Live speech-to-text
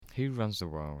Who runs the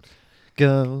world?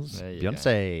 Girls. There you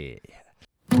Beyonce.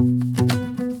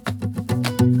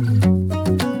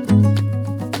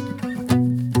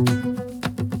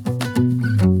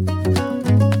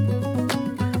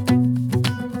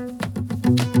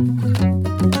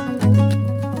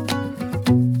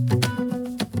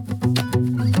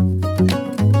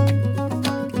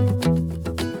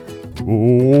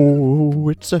 Oh,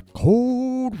 it's a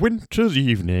cold winter's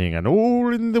evening, and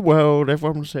all in the world,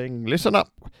 everyone's saying, listen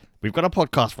up, we've got a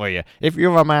podcast for you. If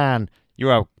you're a man,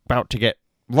 you're about to get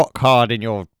rock hard in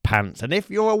your pants, and if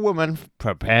you're a woman,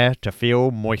 prepare to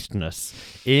feel moistness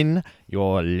in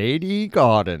your lady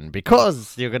garden,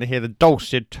 because you're going to hear the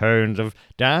dulcet tones of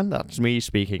Dan. That's me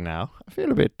speaking now. I feel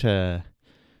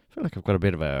like I've got a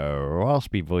bit of a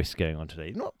raspy voice going on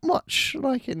today. Not much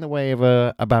like in the way of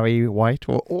a Barry White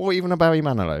or even a Barry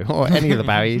Manilow or any of the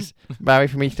Barrys. Barry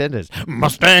from EastEnders.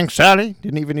 Mustang Sally.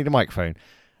 Didn't even need a microphone.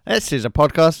 This is a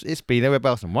podcast. It's Be There with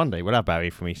Belson. One day we'll have Barry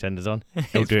from EastEnders on.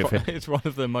 He'll do it for... It's one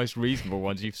of the most reasonable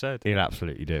ones you've said. He'll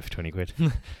absolutely do it for 20 quid.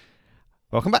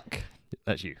 Welcome back.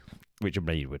 That's you. Richard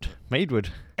Maidwood.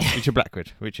 Richard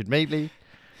Blackwood. Richard Madeley.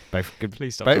 Both good.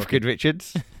 Please stop Both talking. good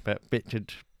Richards. But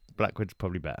Richard Blackwood's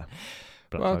probably better.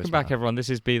 Welcome back, everyone. This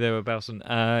is Be There with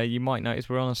Belson. You might notice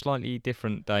we're on a slightly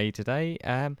different day today.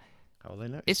 How will they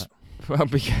know? It's well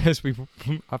because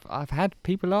I've had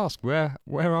people ask where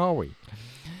are we?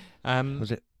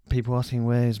 Was it people asking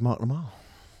where's Mark Lamar?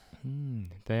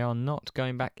 They are not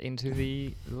going back into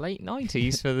the late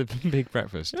 90s for the Big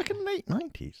Breakfast. You reckon late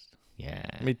 90s? Yeah,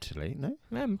 Mid to late, no?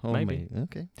 maybe.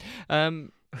 Okay.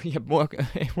 Yeah,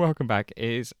 welcome back. It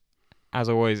is, as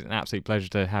always, an absolute pleasure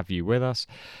to have you with us.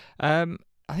 I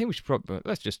think we should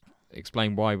let's just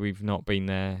explain why we've not been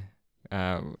there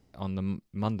on the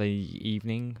Monday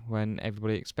evening when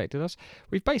everybody expected us.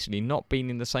 We've basically not been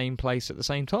in the same place at the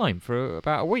same time for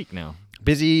about a week now.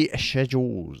 Busy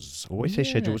schedules. Always say Yeah.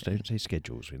 schedules, don't say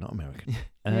schedules. We're not American.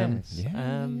 Yes.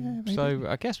 Maybe. So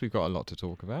I guess we've got a lot to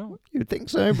talk about. You'd think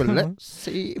so, but let's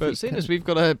see. But seeing as we've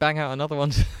got to bang out another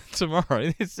one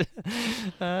tomorrow, this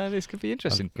could be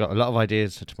interesting. I've got a lot of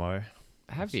ideas for tomorrow.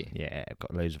 Have you? Yeah, I've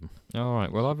got loads of them. All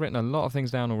right. Well, I've written a lot of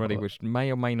things down already, Well- which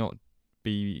may or may not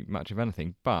be much of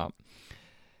anything. But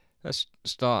let's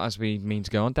start as we mean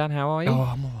to go on. Dan, how are you? Oh,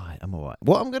 I'm all right.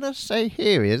 What I'm going to say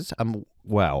here is I'm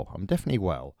well. I'm definitely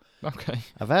well. Okay.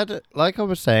 I've had, like I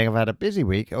was saying, I've had a busy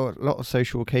week, a lot of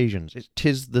social occasions.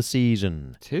 Tis the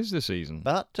season. 'Tis the season.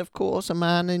 But, of course, a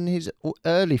man in his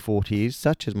early 40s,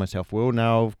 such as myself, will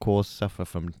now, of course, suffer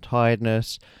from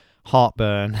tiredness,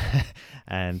 heartburn,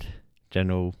 and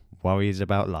general worries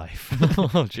about life.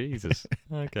 Oh, Jesus.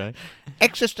 Okay.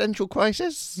 Existential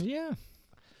crisis? Yeah.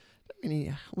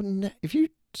 If you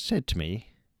said to me,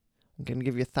 I'm going to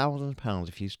give you £1,000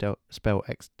 if you spell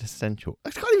existential. I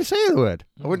can't even say the word.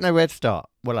 I wouldn't know where to start.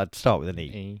 Well, I'd start with an E.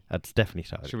 E. I'd definitely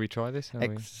start with Should we try this?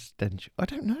 existential. I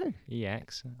don't know.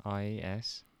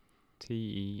 EXISTENSIALCRISIS.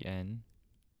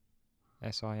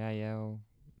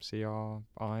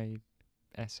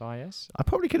 I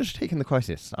probably could have taken the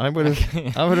crisis. I would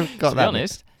have. I would have got To that. be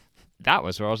honest, that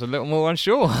was where I was a little more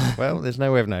unsure. Well, there's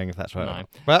no way of knowing if that's right. or No. not.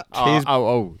 But here's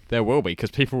There will be,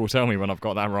 because people will tell me when I've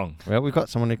got that wrong. well, we've got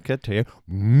someone who could tell you.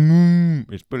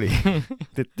 It's bully.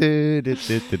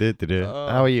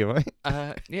 How are you? Right?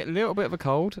 Yeah, a little bit of a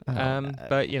cold.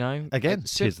 But you know, Again,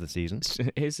 it's tis the season.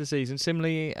 here's the season.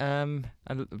 Similarly, a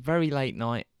very late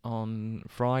night on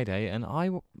Friday, and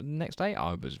next day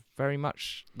I was very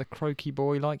much the croaky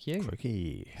boy like you.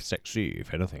 Croaky, sexy,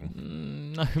 if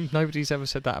anything. No, nobody's ever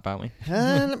said that about me.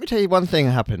 Let me tell you one thing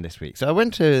that happened this week. So I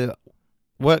went to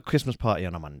work Christmas party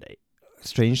on a Monday.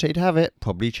 Strange day to have it,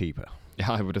 probably cheaper.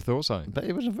 Yeah, I would have thought so. But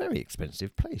it was a very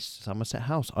expensive place, Somerset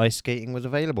House. Ice skating was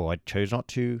available. I chose not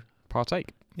to.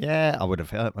 Partake. Yeah, I would have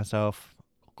hurt myself.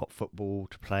 Got football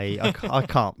to play. I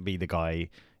can't be the guy.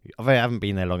 I haven't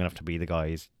been there long enough to be the guy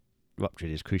who's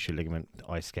ruptured his cruciate ligament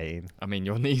ice skating. I mean,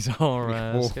 your knees are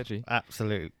Oh, sketchy.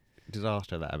 Absolute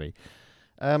disaster, that'd be.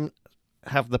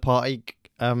 Have the party.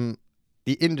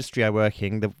 The industry I work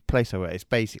in, the place I work, is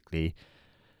basically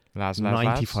Lads.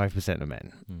 95% of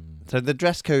men. So the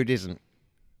dress code isn't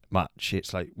much.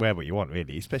 It's like wear what you want,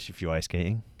 really, especially if you're ice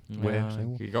skating.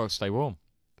 You got to stay warm.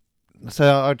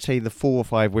 So I'd say the 4 or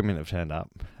 5 women that have turned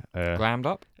up. Glammed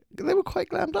up. They were quite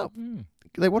glammed up.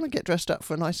 They want to get dressed up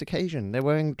for a nice occasion. They're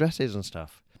wearing dresses and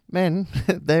stuff. Men,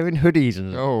 they're in hoodies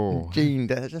and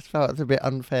jeans. I just felt it was a bit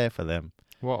unfair for them.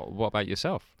 What about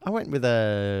yourself? I went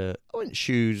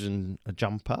shoes and a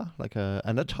jumper,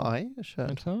 and a tie, a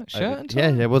shirt. Shirt and tie?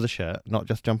 Yeah, there was a shirt, not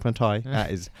just jumper and tie.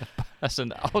 That's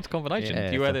an odd combination. Yeah,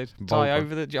 Do you wear the it's a tie vulgar.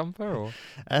 over the jumper, or?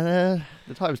 And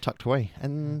the tie was tucked away.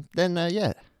 And then,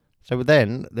 So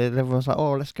then everyone's like,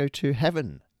 oh, let's go to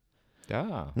heaven.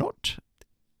 Ah. Not,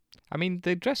 I mean,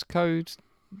 the dress code.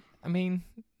 I mean,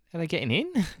 are they getting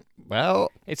in?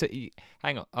 well,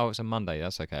 Hang on. Oh, it's a Monday.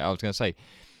 That's okay. I was going to say,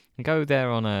 go there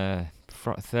on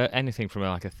anything from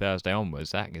like a Thursday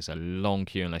onwards. That is a long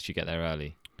queue unless you get there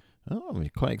early. oh, I'm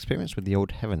quite experienced with the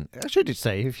old heaven. I should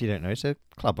say, if you don't know, it's a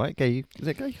club, right? Is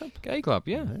it gay club? Gay club,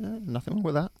 yeah. Nothing wrong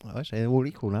with that. I say they're all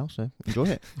equal now, so enjoy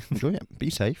it. Enjoy it. Be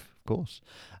safe, of course.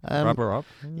 Rubber up.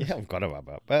 Yeah, I've got to rub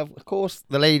up. But of course,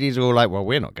 the ladies are all like, well,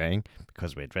 we're not going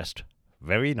because we're dressed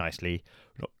very nicely.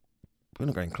 We're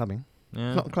not going clubbing.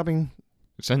 Yeah. Not clubbing.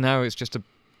 So now it's just a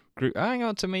group. Hang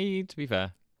on to me, to be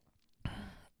fair.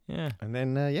 Yeah. And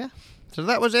then, yeah. So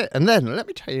that was it. And then, let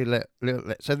me tell you a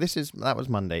little. So that was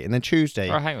Monday. And then Tuesday.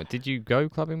 Oh, hang on. Did you go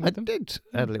clubbing with them? I did.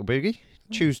 I had a little boogie.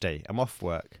 Tuesday, I'm off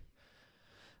work.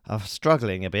 I was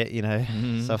struggling a bit, you know.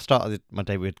 Mhm. So I've started my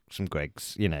day with some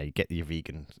Greggs. You know, you get your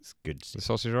vegan goods. The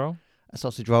sausage roll? A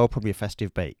sausage roll, probably a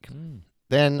festive bake. Mm.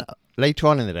 Then later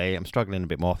on in the day, I'm struggling a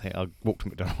bit more. I think I'll walk to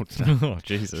McDonald's now. Oh,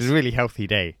 Jesus. It's a really healthy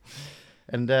day.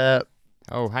 And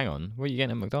Oh, hang on. What are you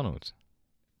getting at McDonald's?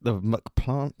 the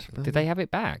McPlant. Did they have it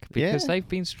back? Because Yeah. they've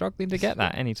been struggling to get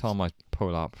that any time I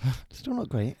pull up. Still not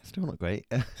great. Still not great.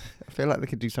 I feel like they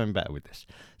could do something better with this.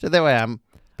 So there I am.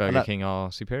 Burger King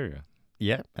are superior.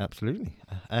 Yeah, absolutely.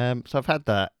 So I've had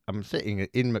that. I'm sitting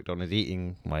in McDonald's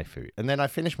eating my food. And then I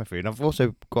finish my food. I've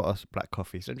also got a black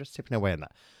coffee. So I'm just sipping away on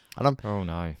that. And Oh,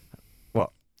 no.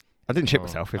 I didn't shit Oh,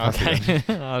 myself. If okay.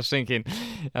 I was thinking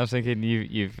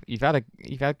you've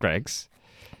had Greggs,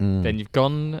 Mm. then you've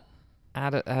gone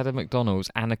had a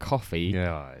McDonald's and a coffee,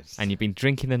 Yeah. and you've been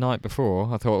drinking the night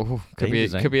before. I thought, oh, Danger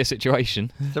zone. could be a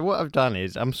situation. So what I've done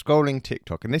is I'm scrolling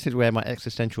TikTok, and this is where my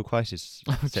existential crisis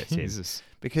sets in. Jesus.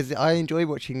 Because I enjoy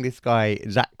watching this guy,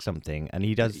 Zach something, and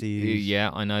he does these... Yeah,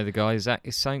 I know the guy. Zach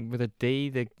is something with a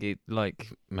D.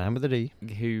 Man with a D.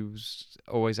 Who's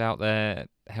always out there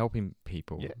helping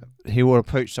people. Yeah. He will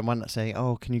approach someone and say,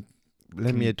 oh, can you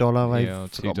lend me $1? Yeah, or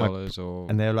 $2 or.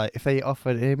 And they're like, if they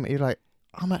offered him, he's like,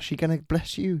 I'm actually going to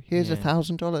bless you. Here's Yeah.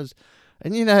 $1,000.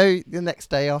 And you know, the next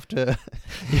day after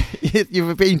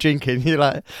you've been drinking, you're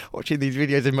like watching these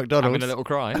videos in McDonald's. Having a little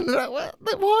cry. And they're like,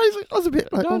 why is it? I was a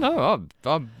bit like, No,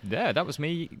 yeah, that was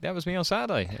me. That was me on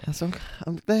Saturday. So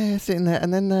I'm there sitting there,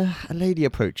 and then a lady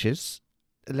approaches.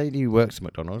 A lady who works at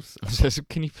McDonald's. Says,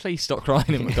 "Can you please stop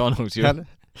crying at McDonald's?" And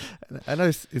I know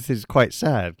this is quite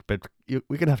sad, but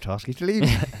we're gonna have to ask you to leave.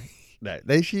 No,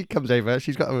 then she comes over.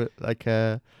 She's got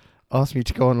asked me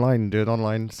to go online and do an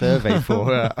online survey for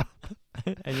her.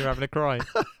 And you're having a cry.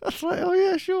 I was like, oh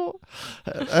yeah, sure.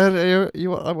 And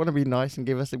I want to be nice and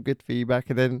give her some good feedback,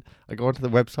 and then I go onto the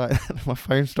website and my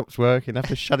phone stops working. I have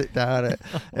to shut it down.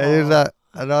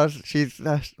 She's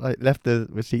left the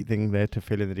receipt thing there to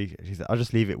fill in the details. She said, I'll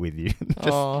just leave it with you.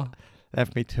 Just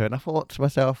left me to it. And I thought to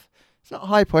myself, it's not a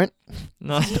high point.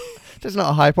 No. It's not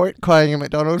a high point. Crying at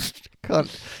McDonald's.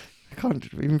 Can't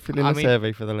even fill in a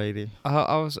survey for the lady.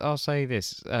 I'll say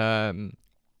this.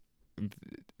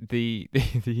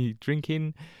 The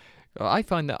drinking, I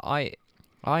find that I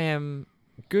am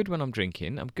good when I'm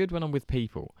drinking. I'm good when I'm with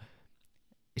people.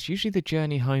 It's usually the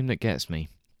journey home that gets me.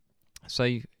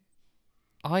 So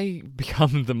I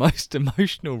become the most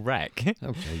emotional wreck.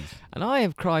 Oh jeez. And I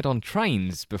have cried on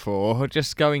trains before,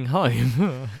 just going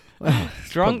home.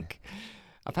 Drunk.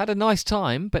 I've had a nice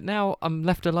time, but now I'm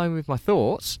left alone with my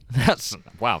thoughts. That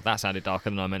sounded darker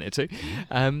than I meant it to.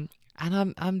 And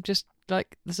I'm just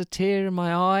like, there's a tear in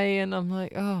my eye, and I'm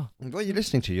like, oh. What are you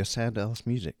listening to? Your sad ass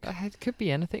music. It could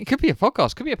be anything. It could be a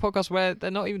podcast. It could be a podcast where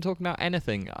they're not even talking about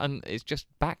anything, and it's just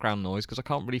background noise because I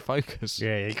can't really focus.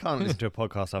 Yeah, you can't listen to a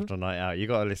podcast after a night out. You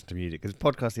got to listen to music because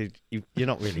podcast you're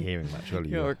not really hearing much, are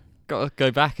you? Got to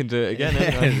go back and do it again.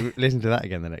 Anyway. Listen to that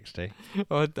again the next day.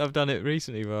 Well, I've done it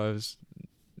recently where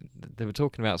they were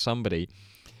talking about somebody,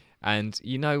 and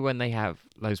you know when they have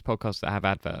those podcasts that have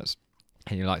adverts,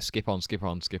 and you're like skip on,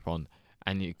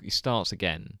 and it starts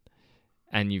again,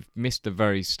 and you've missed the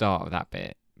very start of that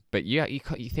bit, but you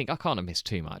think I can't have missed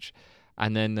too much,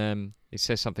 and then it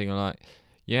says something like,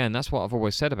 yeah, and that's what I've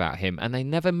always said about him, and they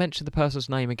never mention the person's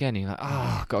name again. You're like,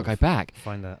 I've got to go back.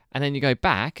 Find that, and then you go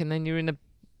back, and then you're in an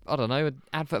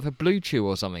advert for Blue Chew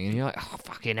or something, and you're like, oh,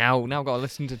 fucking hell, now I've got to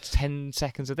listen to 10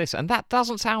 seconds of this. And that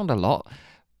doesn't sound a lot,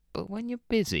 but when you're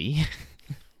busy...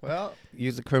 Well,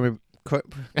 use the promo code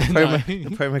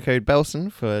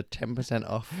Belson for 10%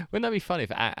 off. Wouldn't that be funny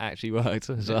if it actually worked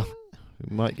as well?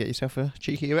 You might get yourself a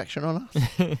cheeky erection on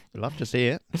us. We'd love to see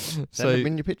it. Send them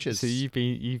in your pictures. So you've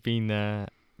been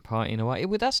partying away.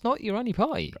 Well, that's not your only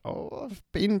party. Oh, I've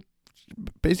been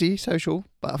busy, social,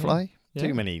 butterfly. Yeah.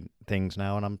 Too many things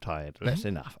now, and I'm tired. Let's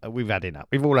enough. We've had enough.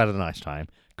 We've all had a nice time.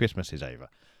 Christmas is over.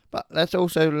 But let's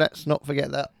not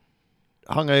forget that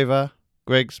hungover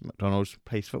Greg's McDonald's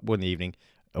plays football in the evening,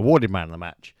 awarded man of the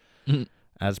match.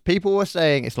 As people were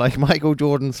saying, it's like Michael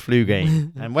Jordan's flu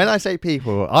game. And when I say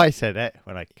people, I said it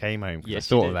when I came home.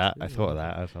 Yes, I you thought did. of that. I thought of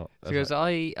that. I thought. Because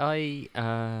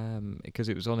because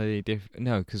it was on a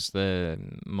because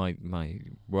my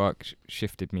work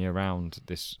shifted me around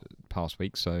this past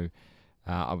week, so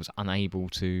I was unable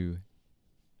to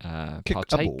Kick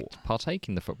a ball. partake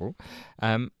in the football,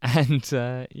 but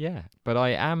I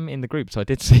am in the group, so I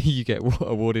did see you get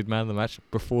awarded man of the match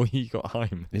before you got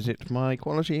home. Is it my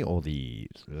quality or the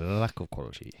lack of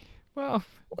quality? Well,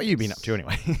 What have you been up to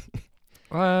anyway?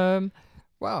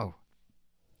 well,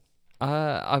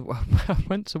 I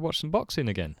went to watch some boxing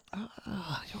again.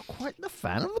 You're quite the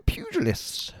fan of the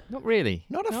pugilists. Not really.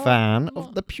 Not a No, fan not-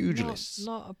 of the pugilists.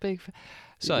 Not a big fan.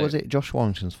 So Was it Josh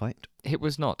Warrington's fight? it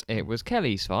was not. It was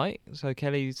Kelly's fight. So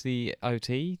Kelly's the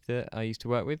OT that I used to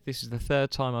work with. This is the third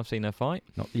time I've seen her fight.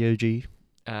 Not the OG.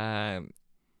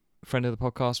 Friend of the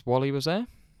podcast, Wally, was there.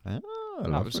 Oh,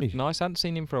 That was lovely. nice. I hadn't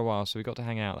seen him for a while, so we got to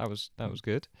hang out. That was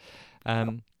good.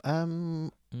 Am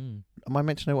I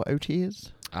meant to know what OT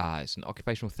is? It's an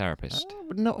occupational therapist. I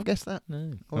would not have guessed that.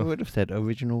 No. I would have said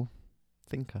original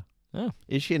thinker. Oh.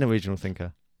 Is she an original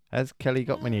thinker? Has Kelly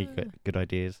got many good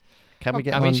ideas? Can we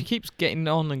get I her mean, on? she keeps getting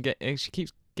on and she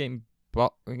keeps getting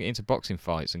into boxing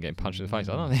fights and getting punched in the face.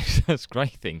 I don't think that's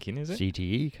great thinking, is it?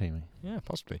 CTE came in. Yeah,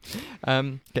 possibly. Get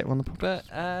her on the podcast.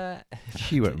 But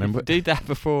She won't remember If you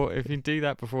do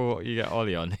that before you get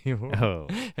Ollie on, he'll Oh.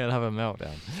 have a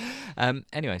meltdown.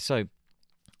 Anyway, so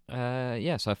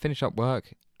so I finished up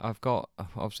work. I've got,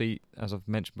 obviously, as I've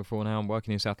mentioned before now, I'm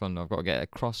working in South London. I've got to get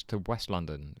across to West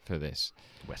London for this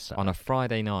West on a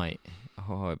Friday night.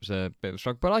 Oh, it was a bit of a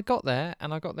struggle. But I got there,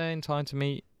 and I got there in time to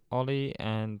meet Ollie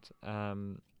and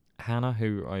Hannah,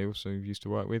 who I also used to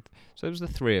work with. So it was the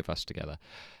three of us together.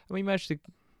 And we managed to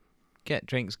get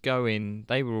drinks, go in.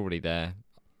 They were already there.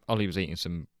 Ollie was eating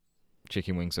some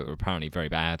chicken wings that were apparently very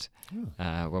bad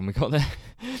when we got there.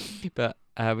 But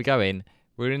we go in.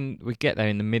 We get there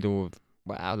in the middle of,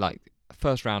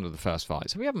 first round of the first fight.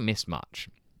 So we haven't missed much.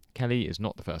 Kelly is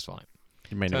not the first fight.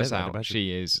 Turns out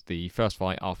she is the first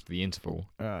fight after the interval.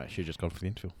 She just gone for the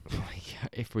interval.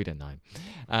 If we'd have known.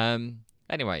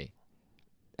 Anyway,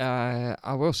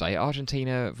 I will say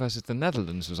Argentina versus the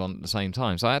Netherlands was on at the same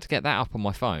time. So I had to get that up on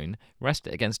my phone, rest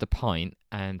it against a pint,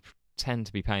 and pretend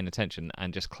to be paying attention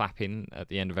and just clapping at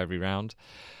the end of every round.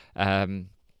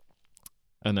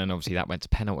 And then obviously that went to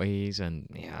penalties, and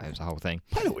it was a whole thing.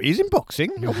 Penalties in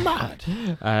boxing? You're mad.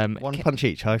 One punch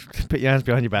each. Put your hands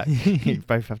behind your back. You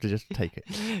both have to just take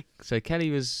it. So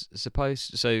Kelly was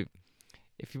supposed. So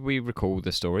if we recall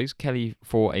the stories, Kelly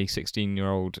fought a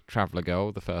 16-year-old traveller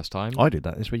girl the first time. I did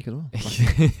that this week as well.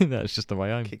 That's just the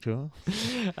way I Kicked her off.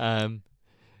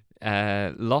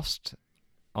 lost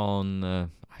on,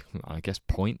 I guess,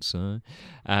 points.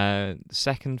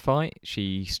 Second fight,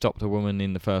 she stopped a woman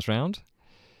in the first round.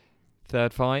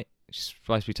 Third fight, she's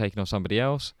supposed to be taking on somebody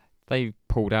else. They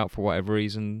pulled out for whatever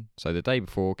reason. So the day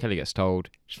before, Kelly gets told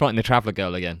she's fighting the traveller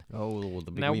girl again. Oh, the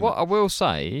big Now, what I will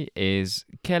say is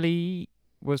Kelly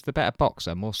was the better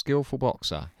boxer, more skillful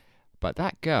boxer. But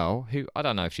that girl, who I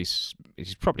don't know if she's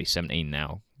probably 17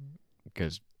 now,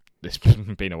 because it's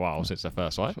been a while since her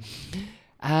first fight.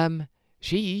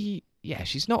 She's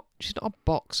not a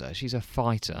boxer. She's a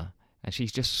fighter. And she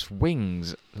just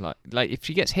swings like if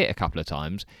she gets hit a couple of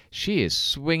times, she is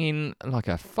swinging like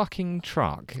a fucking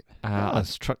truck.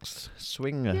 Trucks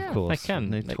swing, of course. They can.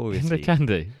 Notoriously.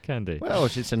 They can do. Well,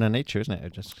 it's in her nature, isn't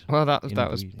it? That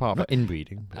was part of not it.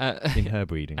 inbreeding, but in her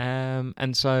breeding.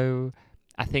 And so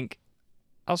I think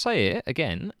I'll say it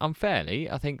again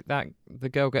unfairly. I think that the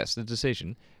girl gets the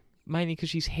decision. Mainly because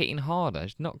she's hitting harder,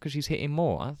 not because she's hitting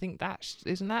more. I think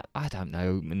isn't that? I don't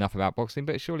know enough about boxing,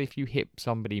 but surely if you hit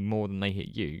somebody more than they hit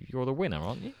you, you're the winner,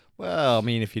 aren't you? Well, I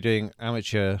mean, if you're doing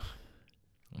amateur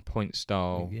point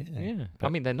style, yeah. I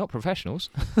mean, they're not professionals.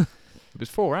 It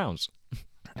was 4 rounds.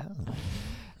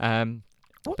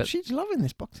 But she's loving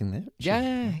this boxing there.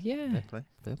 Yeah. Fair play.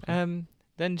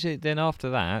 Then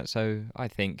after that, so I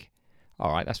think,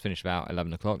 all right, that's finished about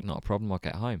 11 o'clock. Not a problem. I'll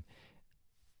get home.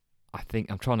 I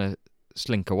think I'm trying to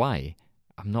slink away.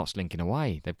 I'm not slinking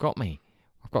away. They've got me.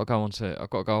 I've got to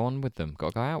go on with them. Got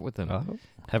to go out with them. Oh,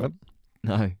 heaven.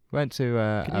 No, went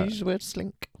to. Can you use the word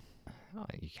slink? Oh,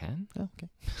 you can. Oh, okay.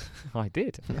 I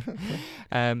did.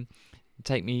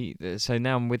 Take me. So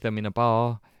now I'm with them in a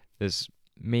bar. There's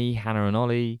me, Hannah, and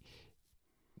Ollie,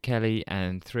 Kelly,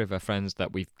 and 3 of her friends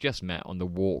that we've just met on the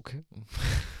walk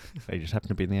They just happened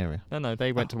to be in the area. No,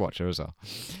 they went to watch her as well.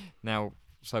 Now,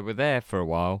 so we're there for a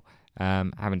while,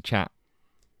 having chat,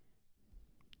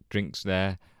 drinks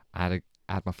there. I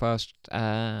had my first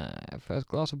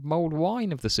glass of mulled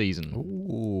wine of the season.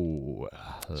 Ooh.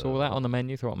 Saw that on the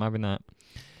menu, thought I'm having that.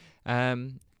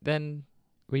 Then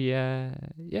we,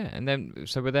 and then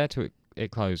so we're there till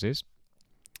it closes.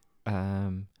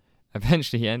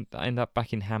 Eventually end up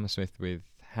back in Hammersmith with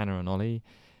Hannah and Ollie,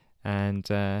 and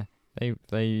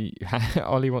they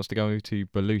Ollie wants to go to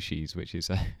Belushi's, which is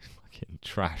a fucking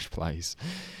trash place.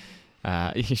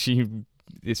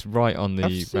 It's right on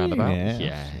the roundabout.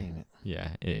 Yeah,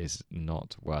 it is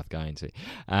not worth going to.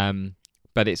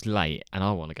 But it's late and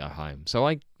I want to go home. So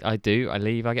I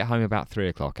leave, I get home about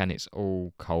 3:00 and it's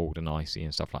all cold and icy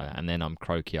and stuff like that. And then I'm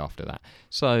croaky after that.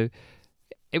 So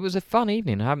it was a fun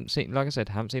evening. I haven't seen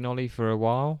Ollie for a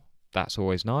while. That's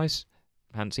always nice.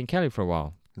 Haven't seen Kelly for a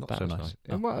while. Not so nice.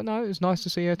 Oh. Well, no, it was nice to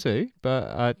see her too.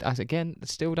 But again,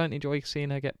 still don't enjoy seeing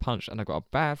her get punched. And I've got a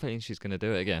bad feeling she's going to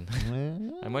do it again.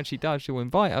 And when she does, she'll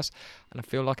invite us. And I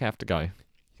feel like I have to go.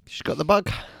 She's got the bug.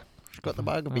 She's got the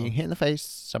bug of being hit in the face.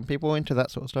 Some people are into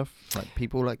that sort of stuff. Like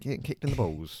people like getting kicked in the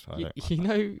balls. You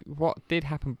know what did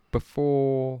happen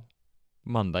before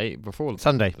Monday? Before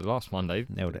Sunday. The last Monday.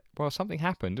 Nailed it. Well, something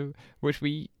happened, which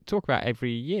we talk about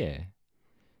every year.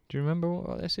 Do you remember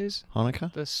what this is?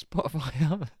 Hanukkah? The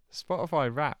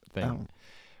Spotify rap thing.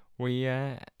 We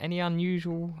any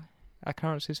unusual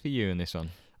occurrences for you in this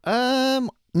one?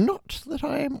 Not that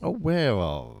I am aware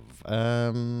of.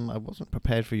 I wasn't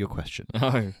prepared for your question.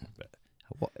 No.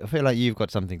 I feel like you've got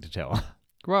something to tell.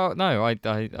 Well, no,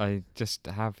 I just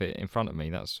have it in front of me.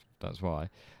 That's why.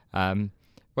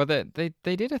 Well, they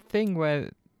did a thing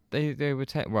where they were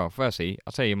well. Firstly,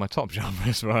 I'll tell you my top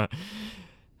genres were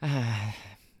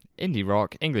indie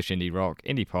rock, English indie rock,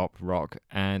 indie pop, rock,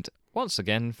 and once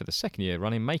again for the second year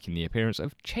running, making the appearance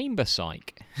of Chamber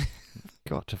Psych.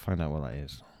 Got to find out what that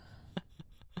is.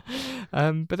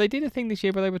 But they did a thing this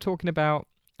year where they were talking about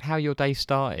how your day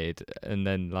started, and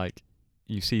then like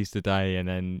you seized the day, and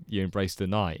then you embraced the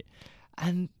night,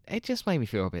 and it just made me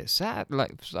feel a bit sad.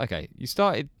 Like, okay, you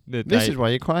started the day. This is why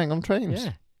you're crying on trains.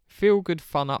 Yeah, feel good,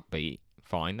 fun, upbeat.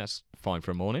 Fine, that's fine for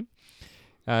a morning.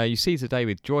 You seize the day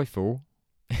with joyful.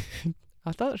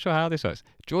 I'm not sure how this works.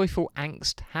 Joyful,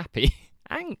 angst, happy,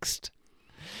 angst.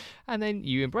 And then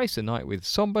you embrace the night with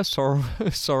somber,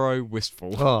 sorrow,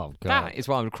 wistful. Oh, God. That is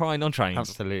why I'm crying on trains.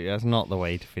 Absolutely. That's not the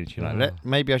way to finish your night.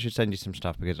 Maybe I should send you some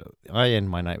stuff because I end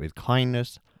my night with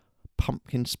kindness,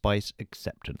 pumpkin spice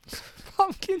acceptance.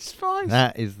 Pumpkin spice?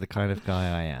 That is the kind of guy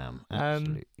I am.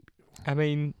 Absolutely. I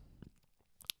mean,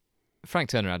 Frank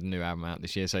Turner had a new album out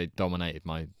this year, so it dominated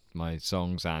my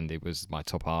songs and it was my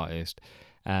top artist.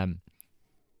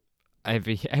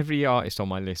 Every artist on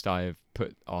my list I have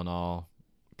put on our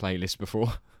playlist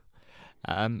before.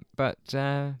 But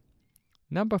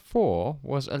number 4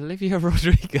 was Olivia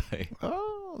Rodrigo.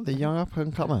 Oh, the young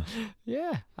up-and-comer.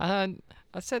 Yeah. And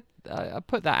I said, I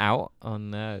put that out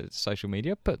on social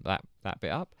media, put that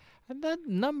bit up, and the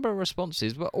number of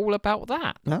responses were all about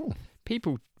that. No.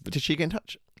 People... Did she get in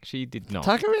touch? She did not.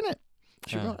 Tag her in it.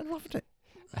 She might have loved it.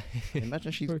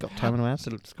 Imagine she's got time on her hands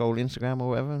to scroll Instagram or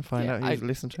whatever and find out who's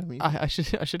listened to her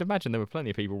music. I should imagine there were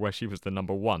plenty of people where she was the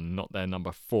number 1, not their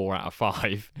number 4 out of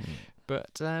 5.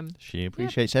 But she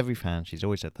appreciates every fan. She's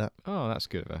always said that. Oh, that's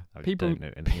good of her. I don't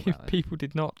know anything about that. People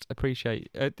did not appreciate.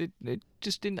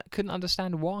 Just couldn't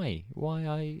understand why.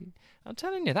 I'm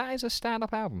telling you, that is a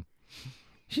stand-up album.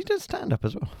 She does stand up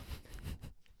as well.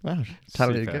 Wow,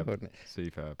 talented girl, isn't it?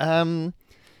 Superb.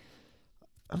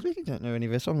 I really don't know any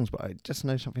of her songs, but I just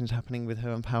know something's happening with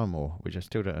her and Paramore, which I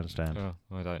still don't understand. Oh,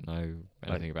 I don't know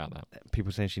anything about that.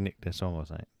 People saying she nicked their song or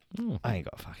something. I ain't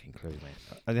got a fucking clue,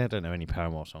 mate. I don't know any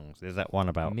Paramore songs. There's that one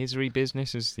about... Misery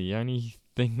Business is the only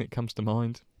thing that comes to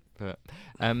mind. But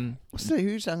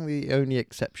who sang The Only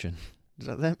Exception? Is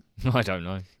that them? I don't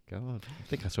know. God, I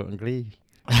think I saw it on Glee.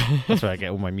 That's where I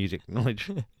get all my music knowledge.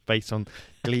 Based on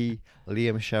Glee,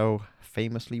 Lea Michele,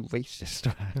 famously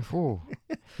racist. Oh.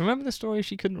 Remember the story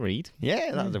she couldn't read?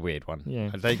 Yeah, that was a weird one.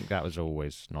 Yeah. I think that was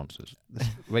always nonsense. This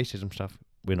racism stuff,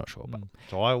 we're not sure about.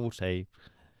 So I will say...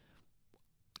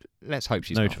 Let's hope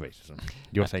she's no not. To racism.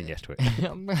 You're saying yes to it.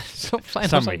 Stop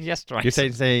saying yes to racism.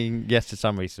 You're saying yes to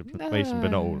some racism,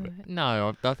 but not all of it.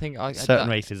 No, I think... Certain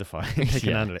races are fine. They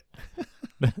can handle it.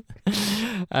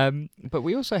 But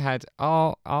we also had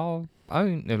our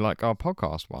own, like our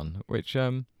podcast one, which...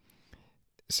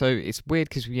 So it's weird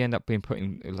because we end up being put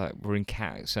in, like, we're in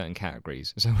certain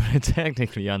categories. So we're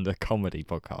technically under comedy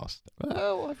podcast.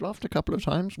 Well, I've laughed a couple of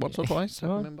times, once or twice, I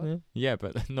remember. Yeah,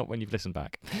 but not when you've listened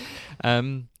back.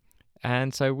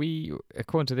 And so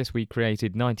according to this, we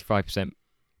created 95%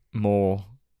 more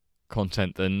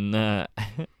content than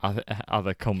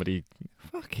other comedy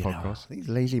Fucking podcast. hell. These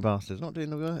lazy bastards not doing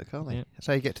the work, are they? Yeah.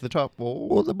 So you get to the top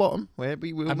or the bottom, where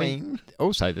we will I mean, mean.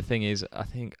 Also, the thing is, I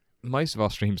think most of our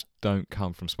streams don't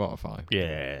come from Spotify.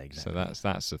 Yeah, exactly. So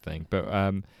that's the thing. But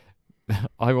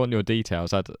I want your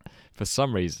details. For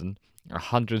some reason,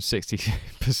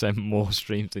 160% more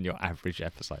streams than your average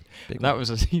episode. That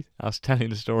was us telling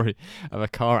the story of a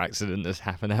car accident that's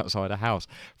happened outside a house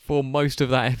for most of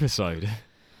that episode.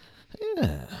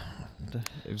 Yeah.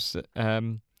 It was,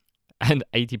 and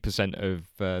 80% of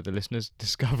the listeners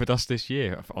discovered us this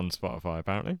year on Spotify,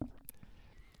 apparently.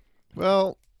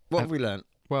 Well, what have we learnt?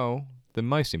 Well, the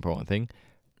most important thing,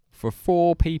 for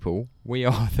 4 people, we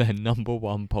are their number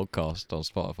 1 podcast on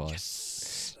Spotify.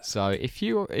 Yes. So if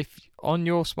on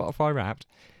your Spotify Wrapped,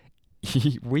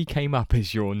 we came up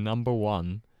as your number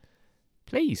 1,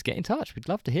 please get in touch. We'd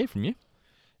love to hear from you.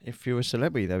 If you're a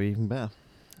celebrity, that'd be even better.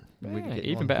 We could Yeah, get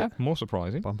you even on, better, more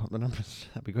surprising. bump up the numbers.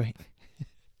 That'd be great.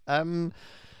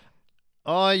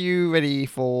 Are you ready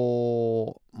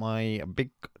for my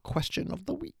big question of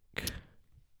the week?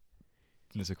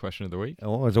 There's a question of the week.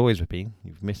 Oh, as always, been.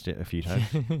 You've missed it a few times.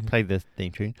 Played the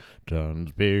theme tune.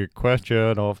 Dan's big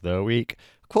question of the week.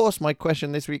 Of course, my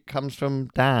question this week comes from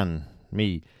Dan,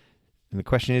 me. And the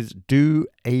question is, do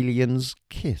aliens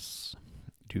kiss?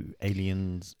 Do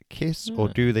aliens kiss or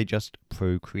Yeah. do they just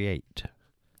procreate?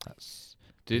 That's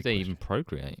Do big they question. even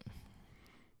procreate?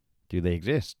 Do they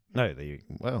exist? No,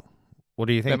 what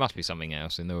do you There think? must be something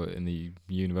else in the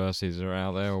universes that are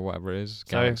out there or whatever it is.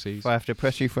 So, Galaxies. if I have to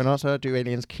press you for an answer, do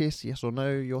aliens kiss? Yes or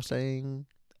no? You're saying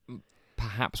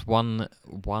Perhaps one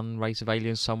race of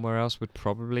aliens somewhere else would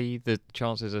probably, the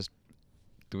chances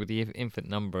are, with the infinite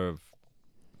number of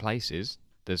places,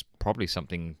 there's probably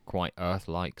something quite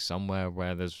Earth-like somewhere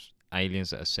where there's aliens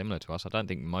that are similar to us. I don't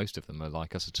think most of them are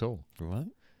like us at all. right.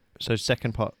 So,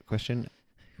 second part question: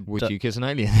 Would you kiss an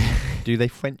alien? do they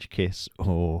French kiss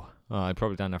or? I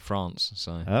probably don't know France,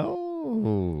 so.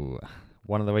 Oh,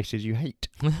 one of the races you hate.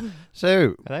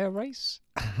 So, Are they a race?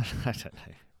 I don't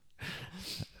know.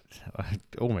 I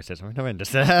almost said something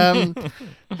horrendous.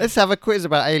 Let's have a quiz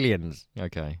about aliens.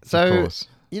 Okay. So- of course.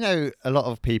 You know, a lot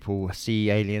of people see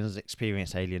aliens,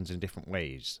 experience aliens in different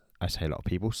ways. I say a lot of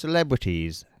people.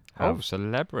 Celebrities, Oh, have,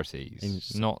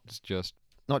 celebrities, not just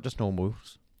not just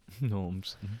normals.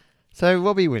 norms. So,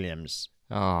 Robbie Williams.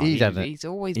 Oh, He doesn't- he's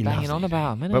always he banging loves on it.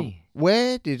 about him, isn't But he?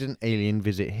 where did an alien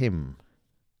visit him?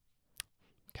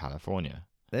 California.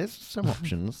 There's some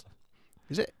options.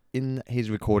 Is it in his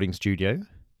recording studio,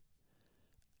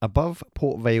 above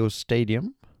Port Vale's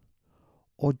stadium,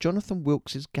 or Jonathan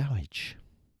Wilkes' garage?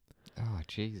 Oh,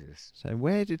 Jesus. So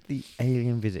where did the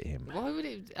alien visit him? Why would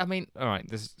it? I mean, all right.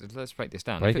 Let's break this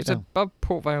down. Break if it it's down. above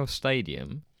Port Vale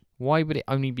Stadium, why would it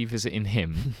only be visiting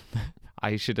him?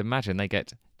 I should imagine they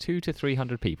get 200 to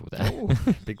 300 people there. Oh,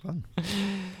 big one.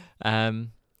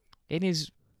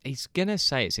 He's gonna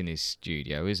say it's in his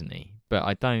studio, isn't he? But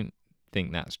I don't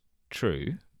think that's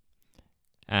true.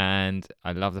 And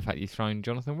I love the fact you've thrown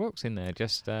Jonathan Wilkes in there.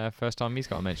 Just first time he's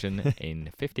got a mention in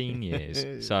 15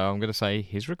 years. So I'm going to say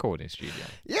his recording studio.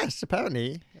 Yes,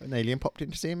 apparently an alien popped in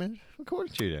to see him in a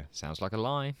recording studio. Sounds like a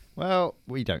lie. Well,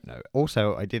 we don't know.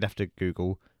 Also, I did have to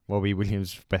Google Robbie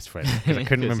Williams' best friend because I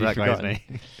couldn't 'Cause remember that you've guy's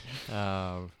forgotten.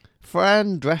 name.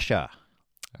 Fran Drescher.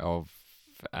 Of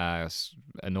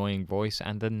annoying voice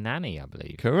and a nanny, I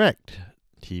believe. Correct.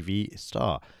 TV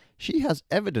star. She has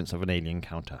evidence of an alien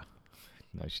encounter.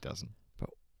 No, she doesn't.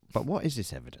 But what is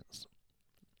this evidence?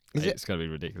 Is it It's going to be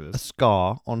a ridiculous.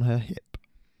 scar on her hip?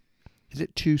 Is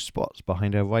it 2 spots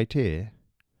behind her right ear?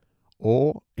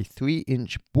 Or a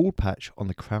 3-inch bald patch on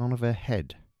the crown of her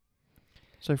head?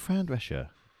 So, Fran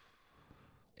Drescher.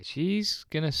 She's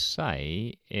going to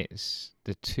say it's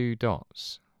the 2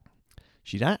 dots.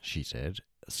 She's actually said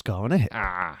a scar on her hip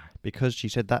Ah. because she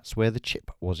said that's where the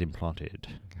chip was implanted.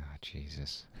 God,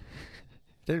 Jesus.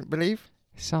 Don't believe?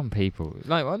 Some people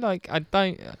I'm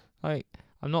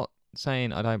not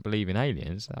saying I don't believe in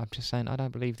aliens. I'm just saying I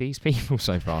don't believe these people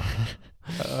so far.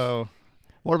 Oh.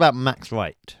 What about Max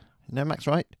Wright? You know Max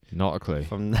Wright? Not a clue.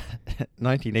 From the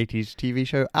 1980s TV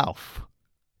show Alf.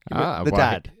 The Well,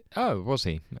 dad. Oh, was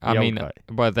he? The I old mean, guy.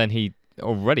 well, then he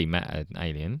already met an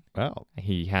alien. Well,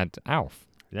 He had Alf.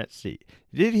 let's see.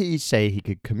 Did he say he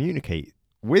could communicate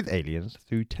with aliens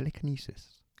through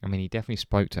telekinesis? I mean, he definitely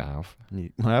spoke to Alf.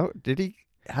 Well, did he?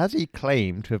 Has he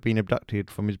claimed to have been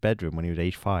abducted from his bedroom when he was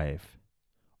age 5?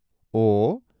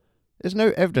 Or there's no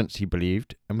evidence he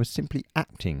believed and was simply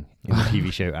acting in the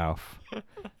TV show Alf.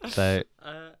 So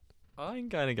I'm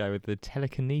going to go with the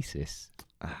telekinesis.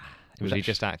 Was he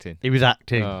just acting? He was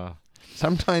acting. Oh,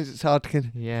 Sometimes it's hard to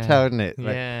yeah. tell, isn't it?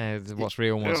 Like, Yeah, what's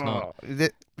real and what's not.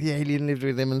 the alien lived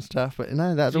with him and stuff, but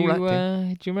no, that's all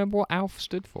acting. Do you remember what ALF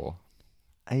stood for?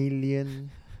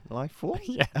 Alien life form?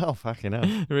 Yeah. Oh, fucking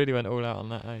hell. Really went all out on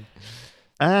that, eh?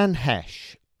 Anne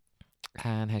Hesh,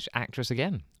 And actress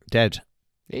again. dead.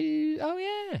 Oh,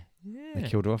 yeah. They Yeah.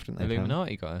 killed her off, didn't they?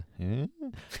 Illuminati got her. Yeah.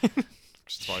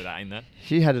 Just throw that in there.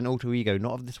 She had an alter ego,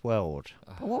 not of this world.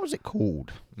 But what was it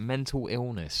called? Mental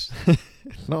illness.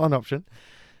 Not an option.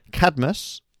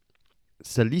 Cadmus,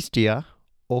 Celestia,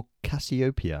 or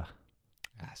Cassiopeia?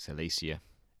 Cilicia.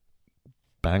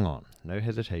 Bang on. No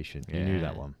hesitation. You knew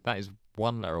that Yeah. one. That is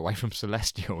one letter away from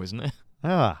celestial, isn't it?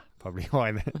 Ah, probably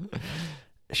why then.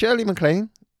 Shirley MacLaine.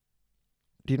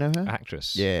 Do you know her?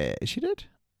 Actress. Yeah, is she dead?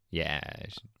 Yeah,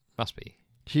 must be.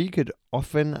 She could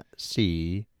often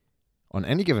see, on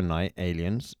any given night,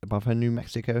 aliens above her New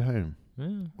Mexico home.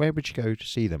 Yeah. Where would she go to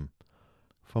see them?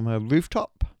 From her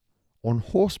rooftop, on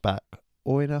horseback,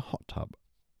 or in a hot tub?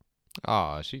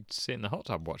 Oh, she'd sit in the hot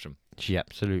tub and watch them. She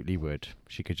absolutely would.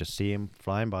 She could just see him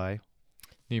flying by.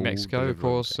 New All Mexico, of delivered.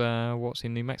 course. What's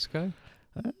in New Mexico?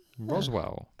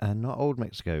 Roswell. And not old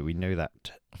Mexico, we know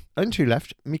that. Only two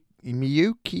left.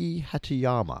 Miyuki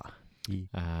Hatayama. Know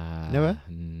her?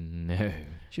 No.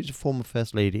 She was a former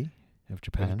First Lady of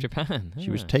Japan. Japan. She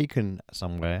was taken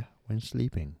somewhere when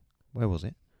sleeping. Where was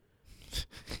it?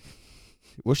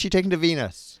 Was she taken to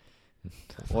Venus?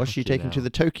 Was she taken to the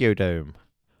Tokyo Dome?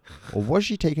 Or was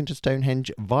she taken to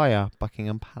Stonehenge via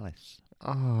Buckingham Palace?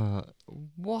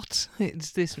 What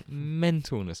is this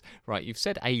mentalness? Right, you've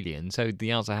said alien, so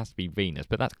the answer has to be Venus,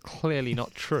 but that's clearly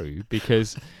not true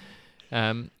because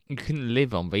you couldn't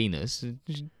live on Venus.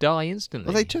 You'd die instantly.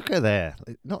 Well, they took her there.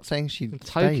 Not saying she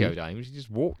Tokyo stayed. Dome, she just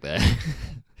walked there.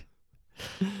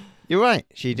 You're right.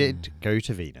 She did go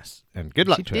to Venus. And good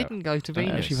luck She to her. didn't go to No,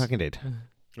 Venus. she fucking did.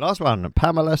 Last one.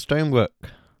 Pamela Stonebrook.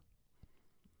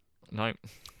 No.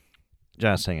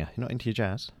 Jazz singer. You're not into your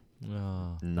jazz?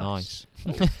 Oh, Nice.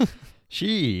 nice.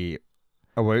 She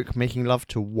awoke making love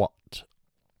to what?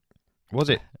 Was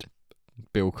it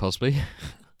Bill Cosby.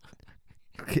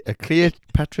 a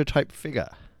Cleopatra type figure?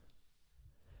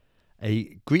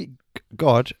 A Greek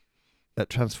god that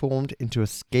transformed into a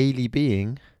scaly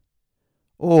being?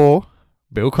 Or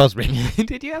Bill Cosby?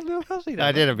 Did you have Bill Cosby?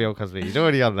 I did have Bill Cosby. He's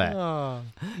already on there. Oh,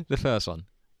 the first one.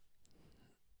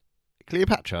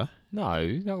 Cleopatra?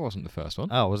 No, that wasn't the first one.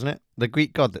 Oh, wasn't it? The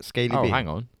Greek god that scaly being. Hang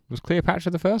on. Was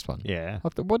Cleopatra the first one? Yeah.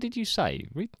 What did you say?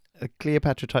 A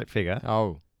Cleopatra type figure.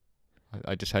 Oh,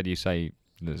 I just heard you say.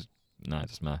 No, it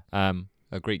doesn't matter.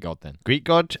 A Greek god then. Greek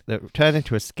god that turned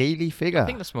into a scaly figure. I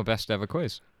think that's my best ever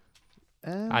quiz,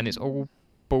 and it's all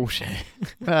bullshit.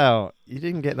 Well, you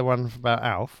didn't get the one about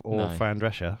Alf or No. Fran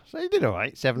Drescher, so you did all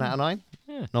right. 7 out of 9,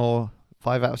 Yeah. or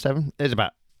 5 out of 7. It's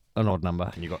about an odd number,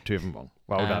 and you got 2 of them wrong.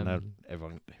 Well done, Um,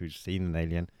 everyone who's seen an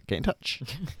alien. Get in touch.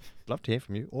 Love to hear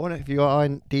from you. Or if you are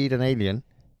indeed an alien,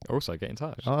 Also, get in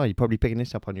touch. you're probably picking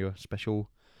this up on your special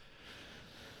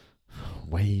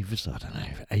waves. I don't know,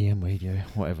 AM radio,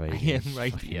 whatever. it AM is.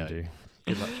 radio. Fucking do.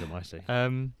 Good luck to them, I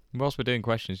say. Whilst we're doing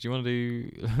questions, do you want to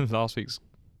do last week's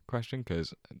question?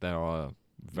 Because there are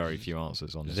very few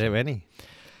answers on Is this. there one. any?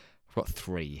 I've got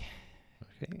 3.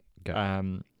 Okay,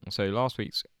 go. So last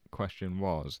week's question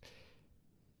was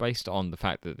based on the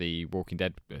fact that the Walking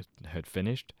Dead had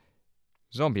finished.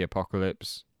 Zombie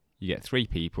apocalypse. You get 3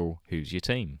 people. Who's your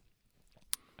team?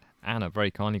 Anna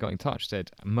very kindly got in touch.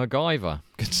 Said MacGyver.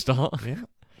 Good start. Yeah.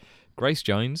 Grace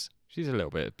Jones. She's a little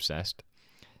bit obsessed.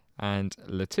 And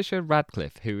Letitia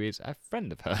Radcliffe, who is a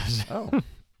friend of hers. Oh.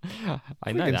 I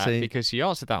We know can that see- because she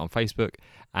answered that on Facebook,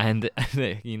 and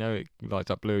it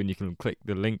lights up blue, and you can click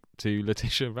the link to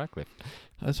Letitia Radcliffe.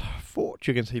 I thought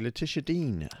you were going to say Letitia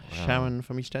Dean, Wow. Sharon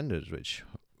from EastEnders, which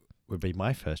would be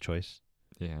my first choice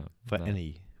Yeah, for no.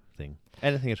 anything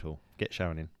at all. Get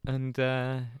Sharon in. And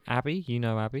Abby, you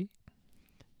know Abby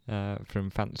from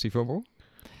Fantasy Football.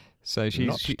 So she's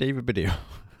not David Baddiel.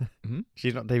 Hmm?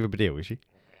 She's not David Baddiel, is she?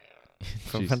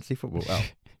 From She's- Fantasy Football. Oh,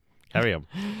 carry on.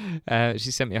 She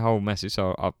sent me a whole message,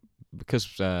 so because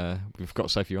we've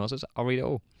got so few answers, I'll read it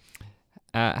all.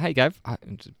 Hey Gav,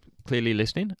 clearly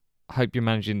listening. I hope you're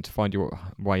managing to find your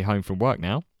way home from work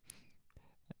now.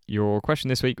 Your question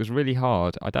this week was really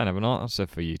hard. I don't have an answer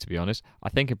for you, to be honest. I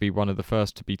think it'd be one of the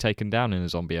first to be taken down in a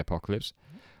zombie apocalypse.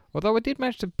 Although I did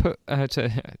manage to put,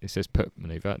 it says put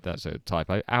maneuver, that's a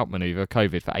typo, outmaneuver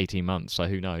COVID for 18 months, so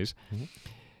who knows. Mhm.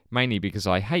 Mainly because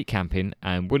I hate camping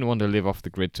and wouldn't want to live off the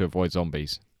grid to avoid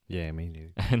zombies. Yeah, me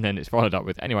neither. And then it's followed up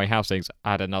with, anyway, how's things?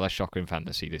 I had another shocking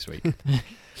fantasy this week.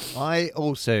 I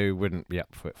also wouldn't be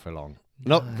up for it for long.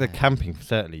 Not the No. camping,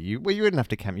 certainly. You wouldn't have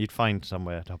to camp. You'd find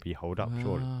somewhere to be holed up,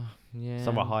 surely. Yeah.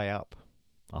 Somewhere high up.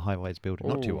 A high-rise building.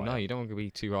 Not too Oh, high no, up. you don't want to be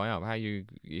too high up. How if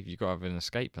you've got to have an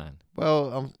escape plan?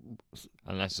 Well,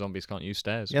 Unless zombies can't use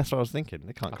stairs. yeah, that's what I was thinking.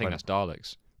 They can't. I think that's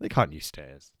Daleks. They can't use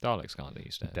stairs. Daleks can't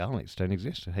use stairs. Daleks don't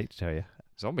exist. I hate to tell you.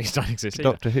 Zombies don't exist either.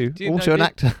 Doctor Who, Do you also know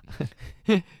an the-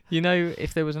 actor. You know,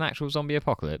 if there was an actual zombie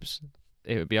apocalypse,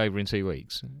 it would be over in 2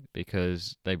 weeks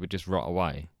because they would just rot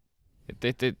away.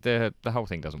 The whole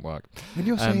thing doesn't work. When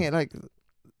you're saying it like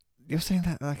you're saying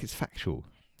that like it's factual.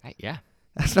 Hey, yeah,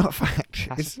 That's not a fact.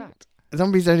 that's It's, a fact.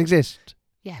 zombies don't exist.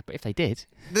 Yeah, but if they did,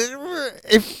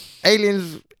 If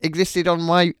aliens existed on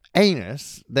my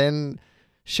anus, then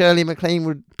Shirley MacLaine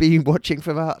would be watching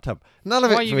from a hot tub. None of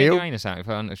why are it's you getting real. your anus out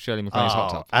for Shirley MacLaine's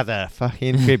hot tub? As a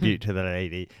fucking tribute to the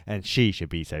lady, and she should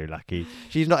be so lucky.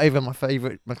 She's not even my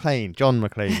favourite MacLaine. John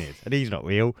MacLaine is, and he's not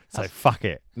real. So fuck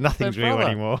it. Nothing's their real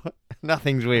brother. anymore.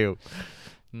 Nothing's real.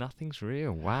 Nothing's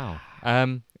real. Wow.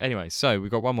 Anyway, so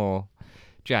we've got one more.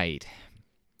 Jade.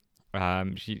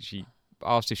 She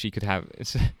asked if she could have.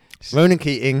 Ronan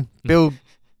Keating, Bill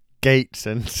Gates,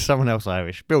 and someone else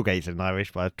Irish. Bill Gates is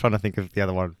Irish, but I'm trying to think of the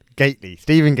other one. Gately,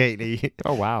 Stephen Gately,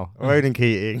 Oh wow. Ronan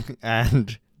Keating,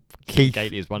 and Keith.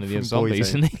 Gately is one of the from zombies, Boyzone.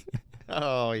 isn't he?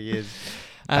 Oh, he is.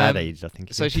 Bad age, I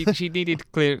think. So she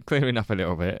needed clearing up a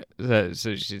little bit.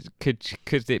 So she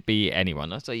could it be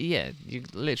anyone? I was like, yeah, you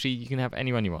can have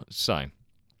anyone you want. So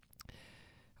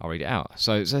I'll read it out.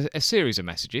 So it's a series of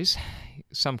messages,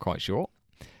 some quite short.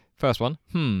 First one,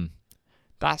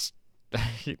 that's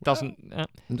it doesn't I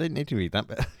don't need to read that,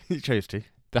 but you chose to.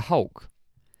 the Hulk.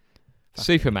 Fuck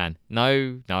Superman.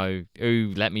 No.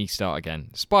 Ooh, let me start again.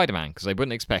 Spider-Man, because they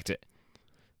wouldn't expect it.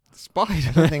 I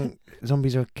Spider-Man. don't think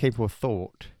zombies are capable of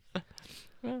thought.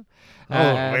 Well,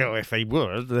 if they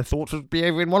were, their thoughts would be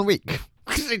over in 1 week.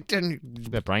 'Cause they don't.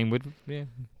 Their brain would, yeah,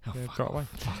 Oh, yeah, fuck got away. off.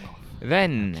 Fuck off.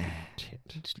 Then, Shit.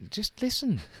 just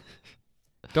listen.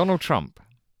 Donald Trump,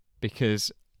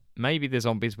 because maybe the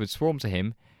zombies would swarm to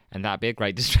him, and that'd be a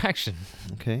great distraction.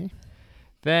 Okay.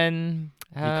 Then,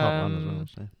 You can't run as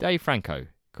well. So. Dave Franco,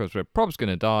 because we're probably going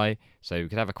to die, so we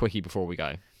could have a quickie before we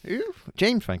go. Who?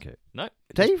 James Franco. No,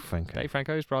 Dave Franco. Dave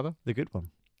Franco's brother, The good one.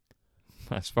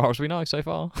 as far as we know so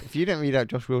far. If you don't read out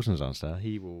Josh Wilson's answer,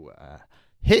 he will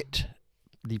hit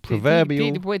the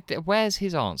proverbial Where's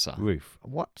his answer? roof.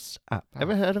 What's up? Oh,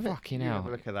 Ever heard of it? fucking You hell. Have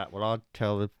a look at that. Well,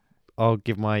 I'll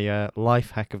give my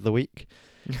life hack of the week.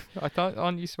 I thought,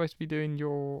 aren't you supposed to be doing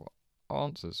your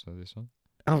answers for this one?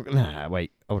 Oh, nah,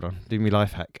 wait, hold on. Do me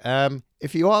life hack.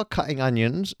 If you are cutting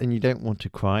onions and you don't want to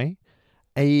cry,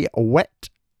 a wet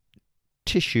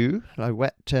tissue,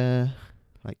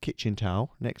 like kitchen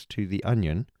towel, next to the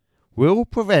onion, will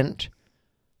prevent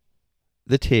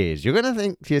the tears. You're going to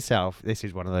think to yourself, this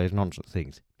is one of those nonsense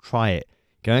things. Try it.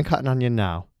 Go and cut an onion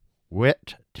now.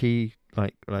 Wet tea,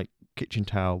 like kitchen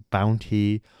towel,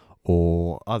 Bounty,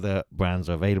 or other brands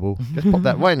are available. Just pop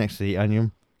that right next to the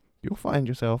onion. You'll find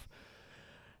yourself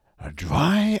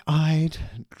dry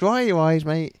your eyes,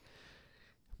 mate.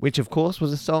 Which, of course,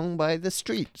 was a song by The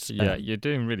Streets. Yeah, you're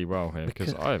doing really well here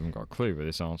because because- I haven't got a clue where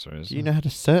this answer is. Do you know how to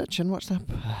search and WhatsApp?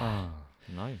 Oh,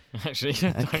 no, actually.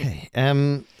 I don't.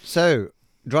 Okay. So,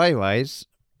 Dry Your Eyes,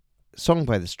 song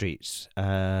by The Streets.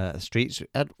 The Streets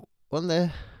had one of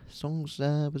their songs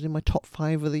was in my top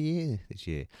 5 of the year this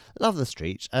year. Love The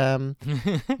Streets. Of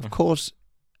course,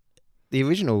 the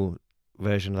original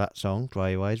version of that song,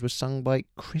 Dry Your Eyes, was sung by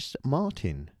Chris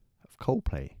Martin of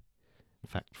Coldplay.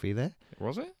 Fact for you there.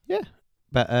 Was it?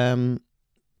 But Okay,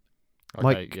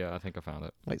 Mike- yeah, I think I found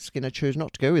it. Mike Skinner chose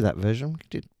not to go with that version.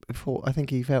 I think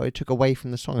he felt it took away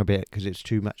from the song a bit because it's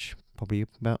too much probably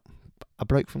about a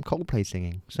bloke from Coldplay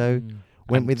singing. So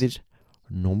went And with his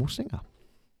normal singer.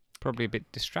 probably a bit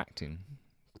distracting.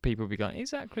 People be going,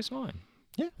 "Is that Chris Martin?"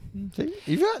 See,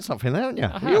 you've heard something there, haven't you?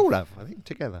 I We have. all have, I think,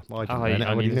 together. Well, I didn't I learn it,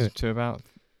 I only already knew listened it. to about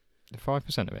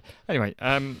 5% of it. Anyway,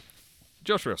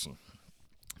 Josh Wilson.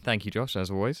 Thank you, Josh,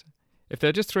 as always. If there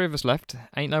are just 3 of us left,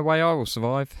 ain't no way I will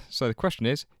survive. So the question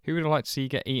is, who would I like to see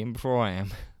get eaten before I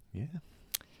am? Yeah.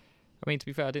 I mean, to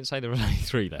be fair, I didn't say there were only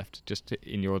 3 left, just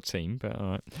in your team, but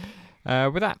all right.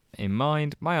 With that in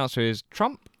mind, my answer is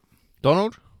Trump.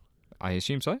 Donald? I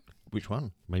assume so. Which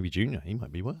one? Maybe Junior. He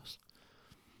might be worse.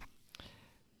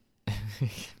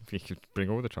 You could bring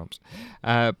all the Trumps.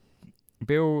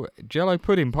 Bill Jello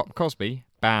Pudding Pop Cosby.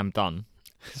 Bam, done.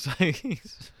 So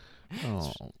he's...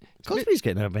 Oh. Cosby's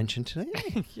getting a mention today.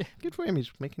 Isn't he? Yeah. Good for him.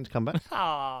 He's making his comeback.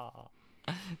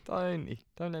 Don't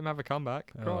let him have a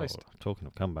comeback. Christ. Oh, talking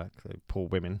of comeback, the poor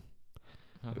women.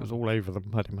 It was Oh. all over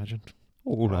them, I'd imagine.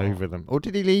 All Oh. over them. Or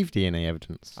did he leave DNA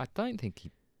evidence? I don't think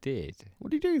he did.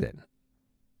 What did he do then?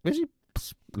 Was he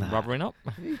rubbering up.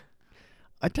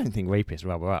 I don't think rapists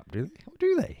rubber up, do they? Or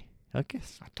do they? I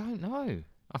guess. I don't know.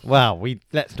 Well,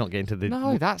 let's not get into the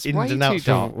No, that's ins way and too outs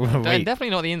dark. of rape.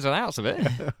 Definitely not the ins and outs of it.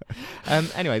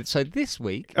 Anyway, so this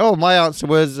week, Oh, my answer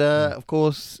was, of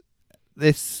course,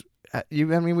 this. How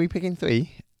many we picking? 3.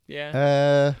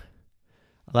 yeah,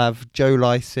 I'll have Joe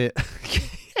Lycett,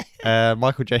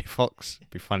 Michael J. Fox. It'd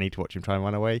be funny to watch him try and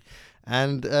run away,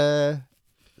 and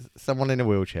someone in a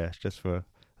wheelchair, just for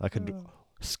I could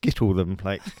skittle them,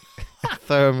 like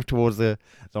throw them towards the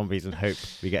zombies and hope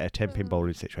we get a 10-pin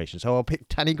bowling situation. So I'll pick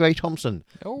Tanni Grey-Thompson,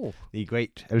 the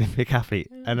great Olympic athlete,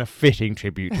 and a fitting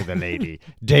tribute to the lady,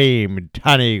 Dame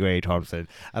Tanni Grey-Thompson,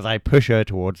 as I push her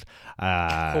towards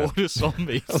all the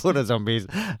zombies. all the zombies,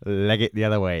 leg it the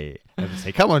other way, and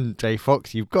say, "Come on, J.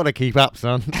 Fox, you've got to keep up,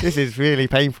 son. This is really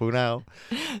painful now."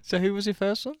 So who was your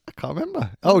first one? I can't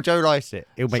remember. Oh, Joe Lycett.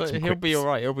 He'll make some He'll be quips. all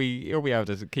right. He'll be able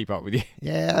to keep up with you.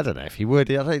 Yeah, I don't know if he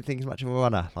would. I don't think he's much of a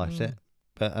runner, Lycett.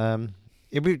 But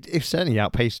it certainly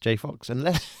outpaced J. Fox,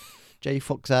 unless J.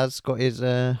 Fox has got his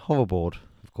hoverboard,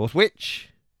 of course, which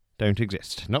don't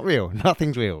exist. Not real.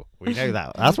 Nothing's real. We know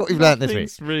that. That's what we've learned this week.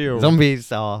 Nothing's real.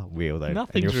 Zombies are real, though.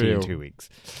 Nothing's and you'll see real. in 2 weeks.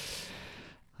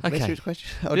 Okay. Next week's question.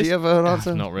 Oh, do you have an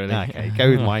answer? Not really. Okay, go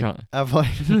with I mine.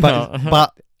 can't.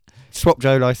 But swap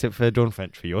Joe Lycett for Dawn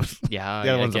French for yours. Yeah, The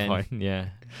other ones are again, fine. Yeah,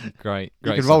 great. You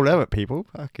Great can stuff. roll her at people.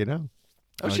 Fucking hell.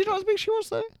 Oh, she's Okay. not as big as she was,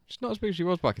 though. She's not as big as she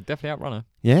was, but I could definitely outrun her.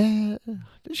 Yeah.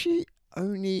 Does she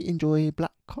only enjoy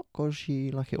black cock, or does she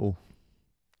like it all?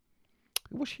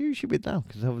 Who's she with now?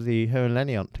 Because obviously her and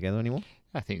Lenny aren't together anymore.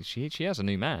 I think she has a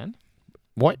new man.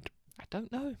 White? I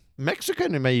don't know.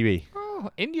 Mexican, maybe. Oh,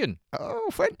 Indian. Oh,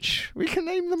 French. We can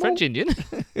name them French all. Indian.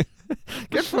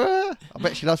 Good for her. I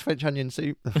bet she loves French onion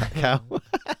soup. The fat cow.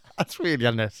 That's really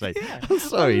unnecessary. Yeah. I'm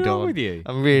sorry, What's wrong Dawn. with you?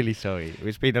 I'm really sorry.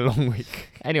 It's been a long week.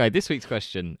 Anyway, this week's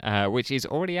question, which is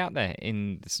already out there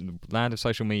in this land of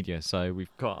social media, so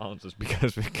we've got answers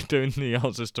because we're doing the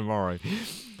answers tomorrow,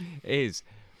 is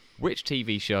which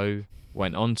TV show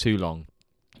went on too long?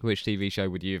 Which TV show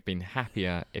would you have been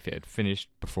happier if it had finished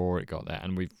before it got there?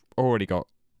 And we've already got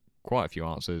quite a few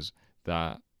answers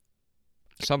that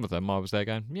some of them I was there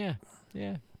going, yeah.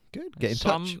 Good. Get in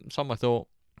some, touch. Some I thought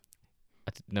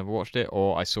I never watched it,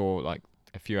 or I saw like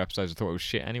a few episodes. I thought it was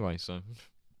shit anyway. So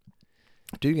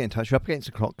Do get in touch. We're up against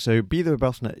the clock. So be the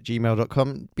rebelson at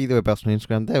gmail.com. Be the rebelson on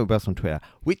Instagram. There rebelson on Twitter.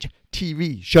 Which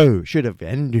TV show should have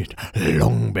ended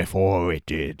long before it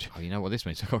did? oh, you know what this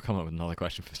means? I've got to come up with another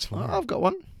question for Oh, tomorrow. I've got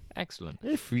one. Excellent.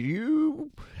 If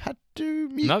you had to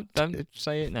meet... No, don't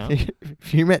say it now.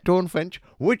 If you met Dawn French,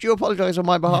 would you apologise on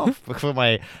my behalf for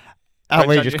my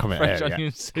outrageous comment? French There, yeah.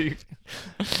 onion soup.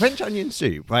 French onion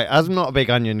soup. Right, as I'm not a big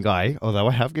onion guy, although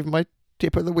I have given my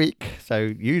tip of the week, so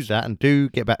use that and do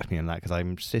get back to me on that because I'm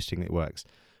insisting it works.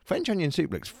 French onion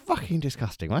soup looks fucking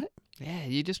disgusting, right? Yeah,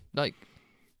 you just like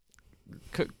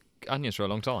cook onions for a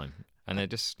long time, and they're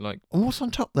just like And what's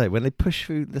on top though when they push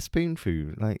through the spoon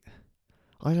food? Like,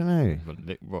 I don't know.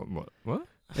 what?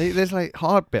 There's like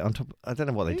hard bit on top. I don't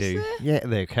know what they Is do. there? Yeah,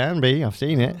 there can be. I've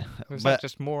seen it. Was But that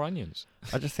just more onions?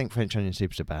 I just think French onion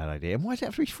soup's a bad idea. And why does it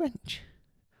have to be French?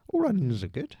 All onions are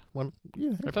good. Well, you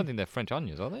know. I don't think they're French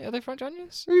onions, are they? Are they French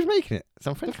onions? Who's making it?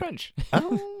 Some They're French. French.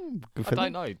 Oh, good I for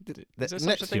don't them. know. Is there such a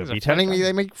Next thing you'll as a be French telling me they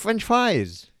onion? make French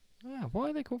fries. Yeah,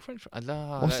 why are they called French? What's the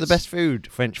that's- best food?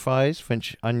 French fries,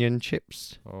 French onion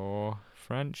chips. Or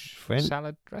French French-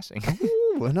 salad dressing.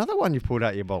 Ooh, another one you pulled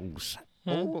out your bowls.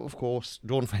 Oh, of course,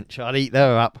 Dawn French. I'll eat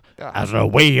her up Ah. as a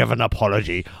way of an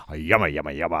apology. A yumma,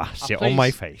 yumma, yumma. Sit on my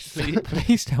face.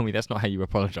 Please tell me that's not how you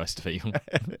apologise to people.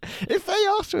 If they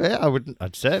asked for it, I wouldn't.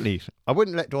 I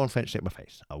wouldn't let Dawn French sit in my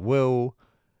face. I will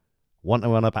want to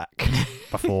run her back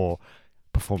before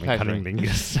performing Pleasuring.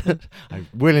 cunnilingus. I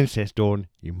will insist, Dawn,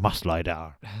 you must lie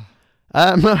down.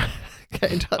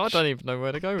 Get in touch. I don't even know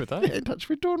where to go with Get that. in touch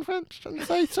with Dawn French and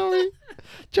say sorry.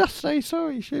 Just say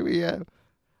sorry. Should we?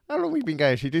 How long have we been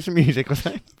going? Should we do some music or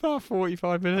something? About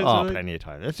 45 minutes. Oh, plenty of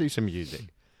time. Let's do some music.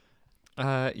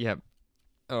 Yeah.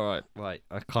 All right. Right,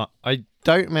 I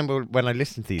don't remember when I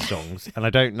listened to these songs, and I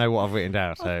don't know what I've written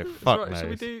down. So fuck Right,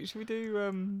 knows. should we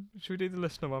do the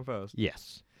listener one first?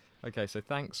 Yes. Okay. So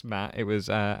thanks, Matt. It was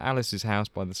Alice's House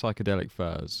by the Psychedelic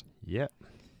Furs. Yep.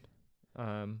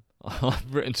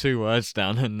 I've written 2 words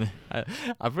down, and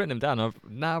I've written them down.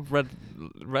 I've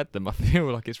read them. I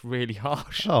feel like it's really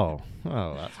harsh. Oh,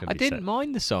 that's gonna I be didn't sad.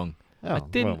 mind the song. Oh, I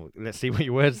didn't- Well, let's see what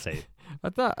your words say. I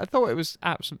thought it was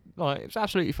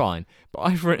absolutely fine. But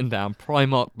I've written down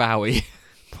Primark Bowie.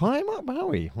 Primark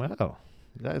Bowie. Wow,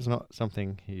 that is not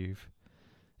something you've.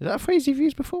 Is that a phrase you've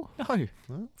used before? No.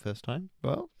 Well, first time.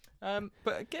 Well,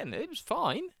 But again, it was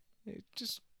fine. It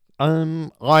just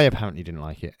I apparently didn't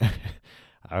like it.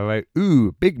 I wrote,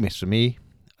 ooh, big miss for me.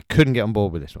 I couldn't get on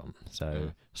board with this one.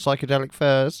 So, Psychedelic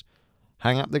Furs,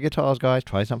 hang up the guitars, guys.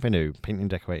 Try something new. Painting,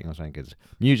 decorating, or something. Because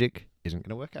music isn't going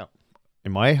to work out.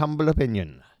 In my humble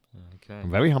opinion. Okay.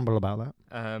 I'm very humble about that.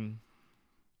 And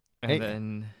Hey,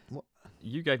 then what?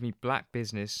 you gave me Black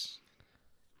Business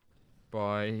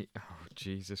by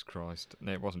Jesus Christ.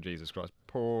 No, it wasn't Jesus Christ.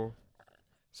 Poor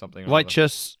something. or other.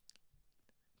 Righteous.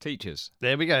 Teachers.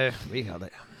 There we go. We got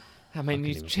it. I mean,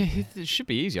 it should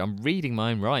be easy. I'm reading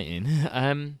my own writing.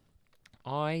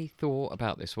 I thought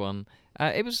about this one.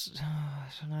 It was, I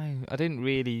don't know. I didn't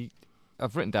really.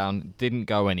 I've written down didn't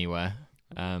go anywhere.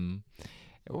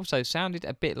 It also sounded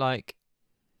a bit like.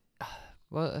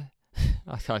 Well,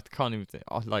 I can't even think.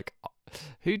 Like,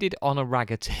 who did On a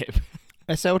Ragger Tip?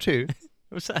 SL2.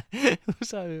 Was that?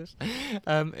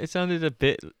 It sounded a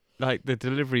bit like the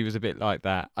delivery was a bit like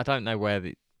that. I don't know where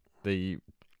the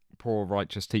poor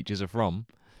righteous teachers are from,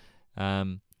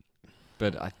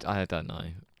 but I don't know.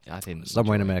 I didn't.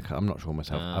 Somewhere in enjoy it. America. I'm not sure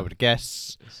myself. I would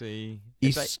guess. See,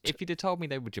 East. if you'd have told me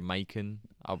they were Jamaican,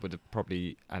 I would have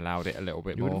probably allowed it a little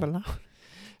bit You would more. have allowed.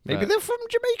 Maybe But- they're from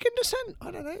Jamaican descent.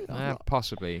 I don't know. I'm not-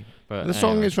 Possibly, but The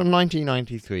song anyway. is from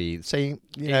 1993. Saying,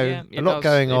 Yeah, a lot does,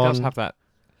 going it on. does have that.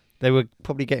 They were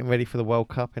probably getting ready for the World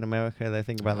Cup in America. They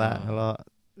think about that a Oh. lot.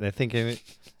 They're thinking, is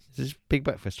this Big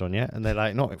Breakfast on yet? And they're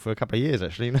like, not for a couple of years,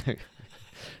 actually. No.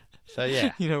 So,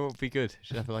 yeah. You know what would be good?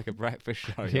 Should have like a breakfast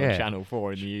show Yeah. on Channel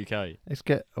 4 in the UK. Let's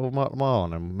get Mark Lamar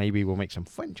on and maybe we'll make some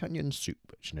French onion soup,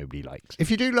 which nobody likes.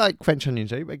 If you do like French onion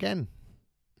soup, again,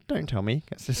 don't tell me.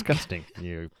 That's disgusting.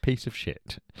 You piece of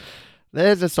shit.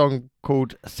 There's a song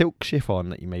called Silk Chiffon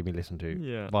that you made me listen to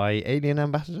Yeah. by Alien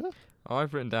Ambassador.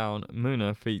 I've written down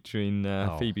Muna featuring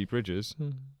Oh. Phoebe Bridgers.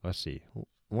 Let's see.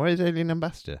 Why is Alien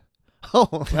Ambassador?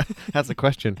 Oh, that's a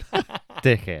question.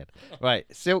 Dickhead. Right,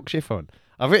 Silk Chiffon.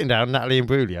 I've written down Natalie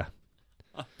Imbruglia.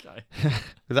 Okay.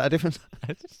 Was that a difference?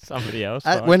 Somebody else.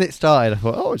 fine. When it started, I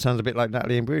thought, oh, it sounds a bit like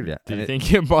Natalie Imbruglia. Did And you it-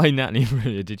 think it by Natalie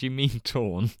Imbruglia? Did you mean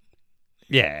Torn?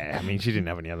 Yeah, I mean, she didn't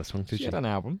have any other songs, did She she? had an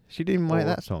album. She didn't write Or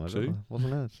that song. two. It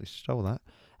wasn't hers. She stole that.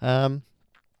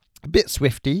 A bit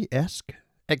Swifty-esque.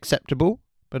 Acceptable,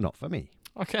 but not for me.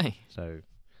 Okay. So,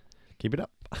 keep it up.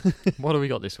 What do we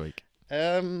got this week?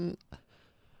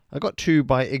 I got two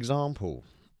by example.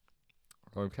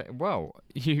 Okay. Well,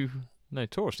 you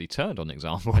notoriously turned on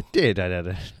Example. I did. I had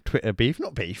a Twitter beef.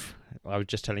 Not beef. I was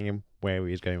just telling him where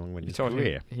he was going on with his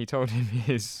career. He told him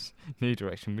his new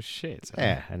direction was shit.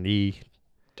 Yeah, and he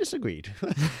disagreed.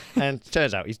 And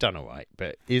turns out he's done all right.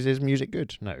 But is his music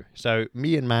good? No. So,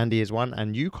 Me and Mandy is one,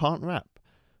 and You Can't Rap.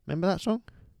 Remember that song?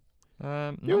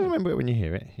 You'll No. remember it when you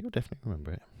hear it. You'll definitely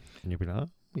remember it. And you'll be like, oh,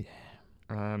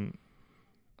 yeah.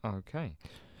 Okay.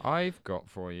 I've got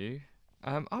for you.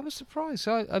 I was surprised.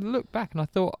 So I looked back and I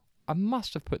thought I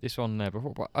must have put this on there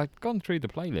before, but I've gone through the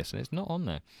playlist and it's not on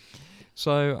there.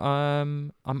 So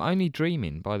I'm Only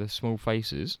Dreaming by the Small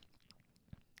Faces.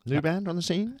 New band on the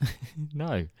scene?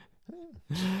 No.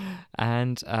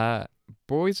 And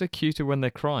Boys Are Cuter When They're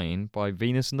Crying by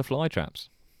Venus and the Flytraps.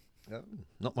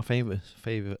 Not my favourite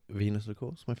Venus, of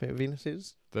course. My favourite Venus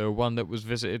is The one that was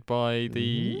visited by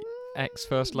the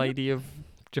ex-First Lady of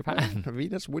Japan.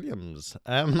 Venus Williams.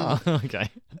 Oh, okay.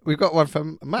 We've got one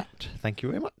from Matt. Thank you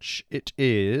very much. It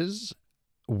is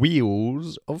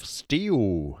Wheels of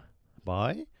Steel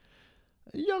by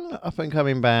a young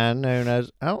up-and-coming band known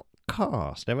as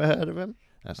Outcast. Ever heard of them?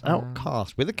 That's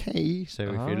Outcast with a K. So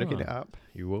if you're looking it up,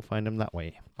 you will find them that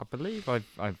way. I believe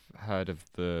I've heard of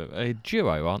a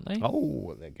duo, aren't they?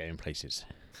 Oh, they're going places.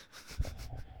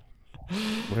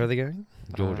 Where are they going?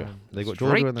 Georgia. They got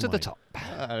straight Georgia in the to the mind. top.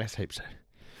 Let's hope so.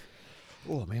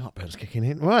 Oh, my heartburn's kicking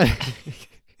in. Right.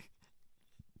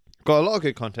 Got a lot of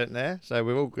good content there, so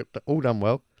we've all done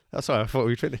well. That's why I thought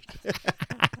we'd finished.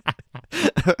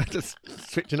 Just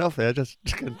switching off there, just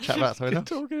going to chat about something else.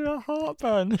 Talking about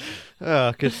heartburn.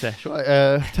 Oh, good sesh. Right,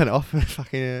 turn it off.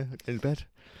 Fucking in bed.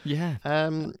 Yeah.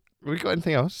 We got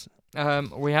anything else?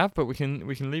 We have, but we can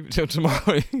leave it till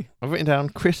tomorrow. I've written down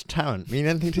Chris Tarrant. Mean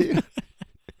anything to you?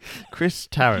 Chris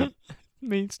Tarrant.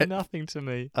 Means nothing to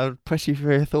me. I'll press you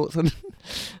for your thoughts on.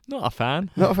 Not a fan.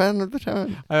 Not a fan of the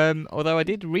Tarrant. Although I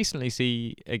did recently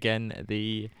see again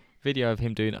the video of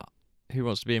him doing Who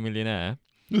Wants to Be a Millionaire.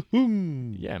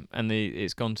 Yeah, and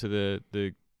it's gone to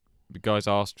the guy's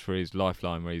asked for his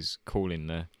lifeline where he's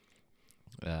calling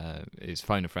his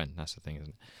phone a friend. That's the thing, isn't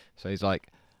it? So he's like,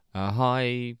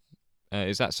 "Hi,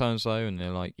 is that so and so?" And they're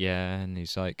like, "Yeah." And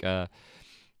he's like, "So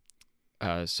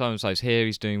and so's here.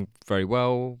 He's doing very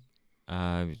well.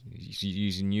 He's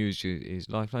using you as his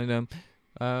lifeline.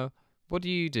 what do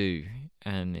you do?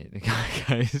 And the guy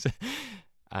goes,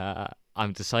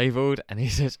 I'm disabled. And he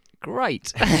says,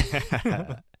 great.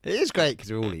 It is great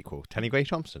because we're all equal. Tanny Gray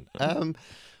Thompson.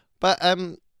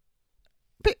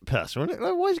 Bit personal.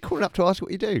 Why is he calling up to ask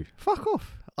what you do? Fuck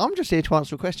off. I'm just here to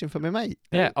answer a question for my mate.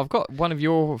 Yeah, I've got one of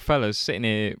your fellas sitting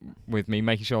here with me,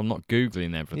 making sure I'm not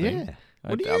Googling everything. Yeah.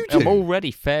 What do you do? I'm already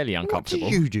fairly uncomfortable.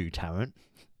 What do you do, Tarrant?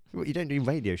 What, you don't do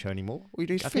radio show anymore? What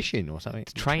you do fishing or something?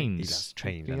 Trains. He loves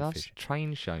trains He and loves fishing.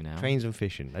 train show now. Trains and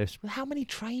fishing. There's How many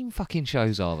train fucking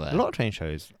shows are there? a lot of train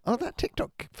shows. Oh, that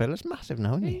TikTok fella's massive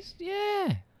now, isn't he?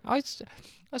 Yeah. I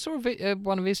saw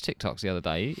one of his TikToks the other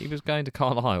day. He was going to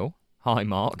Carlisle. Hi,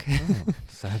 Mark. Oh,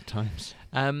 sad times.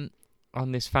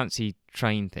 On this fancy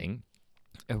train thing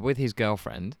with his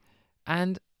girlfriend,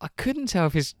 and I couldn't tell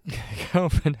if his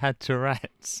girlfriend had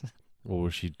Tourette's. Or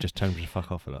was she just telling him to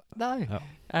fuck off a lot? No.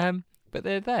 Oh. But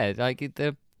they're there, like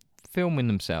they're filming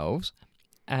themselves,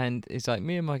 and it's like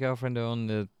me and my girlfriend are on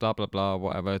the blah blah blah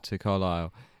whatever to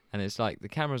Carlisle, and it's like the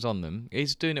camera's on them.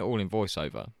 He's doing it all in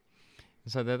voiceover,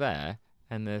 so they're there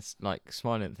and they're like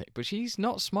smiling at the thing, but she's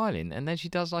not smiling, and then she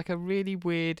does like a really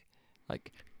weird, like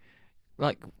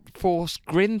forced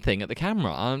grin thing at the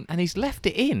camera, and he's left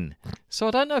it in. So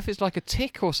I don't know if it's like a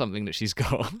tick or something that she's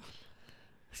got.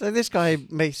 So this guy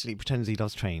basically pretends he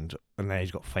loves trains, and then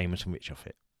he's got famous and rich off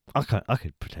it. I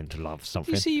could pretend to love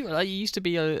something. You see, like, you used to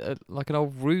be like an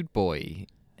old rude boy.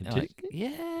 Did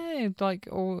Yeah, like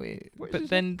What but is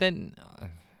then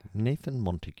Nathan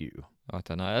Montague. I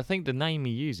don't know. I think the name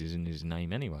he uses in his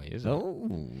name anyway, isn't it?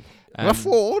 Oh, a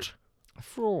fraud. A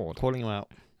fraud. Calling him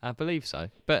out. I believe so.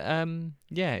 But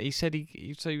yeah, he said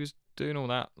he was doing all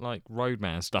that like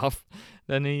roadman stuff.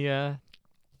 Then he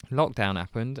lockdown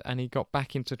happened, and he got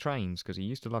back into trains because he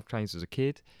used to love trains as a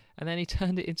kid, and then he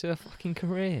turned it into a fucking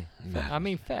career. I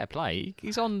mean, fair play.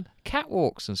 He's on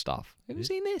catwalks and stuff. Have you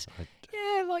seen this?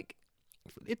 Yeah, like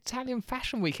Italian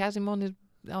Fashion Week has him on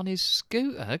his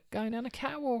scooter going down a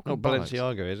catwalk. Not and bollocks.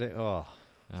 Balenciaga, is it? Oh,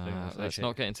 Let's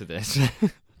not get into this.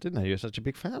 didn't know you were such a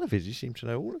big fan of his. You seem to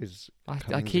know all of his. I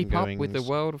comings keep and up with the goings.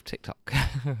 world of TikTok,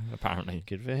 apparently.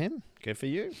 Good for him. Good for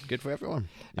you. Good for everyone.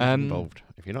 Get Um, involved.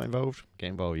 If you're not involved, get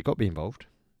involved. You've got to be involved.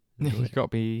 Enjoy You've it. got to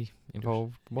be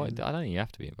involved. What? I don't think you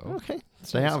have to be involved. Okay.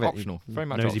 Stay It's out of it. optional. you Very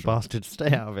much nosy optional. bastards.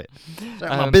 Stay out of it. Stay out of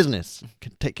my Um, business.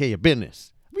 Take care of your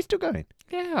business. Are we still going?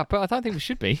 Yeah, but I don't think we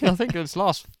should be. I think this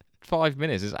last 5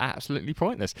 minutes is absolutely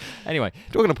pointless. Anyway,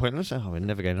 Talking of pointless. Oh, we're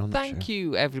never going on that thank show.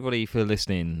 you everybody for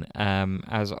listening.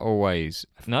 As always,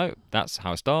 no, that's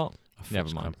how I start. My Never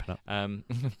foot's mind. cramping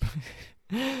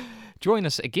up. Join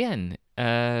us again,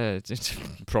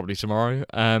 probably tomorrow.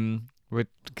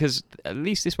 Because at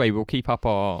least this way we'll keep up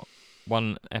our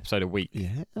one episode a week.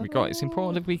 Yeah. It's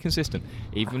important to be consistent,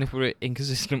 even if we're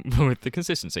inconsistent with the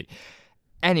consistency.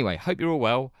 Anyway, hope you're all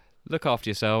well. Look after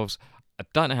yourselves. I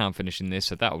don't know how I'm finishing this,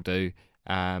 so that'll do.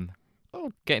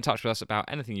 Get in touch with us about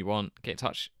anything you want. Get in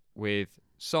touch with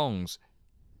songs,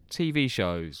 TV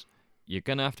shows. You're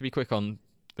going to have to be quick on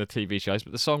the TV shows,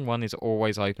 but the song one is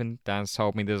always open. Dan's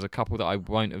told me there's a couple that I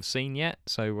won't have seen yet,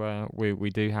 so we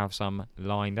do have some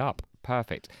lined up.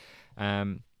 Perfect.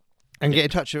 And get in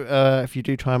touch if you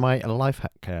do try my life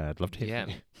hack. I'd love to hear Yeah, from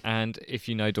you. and if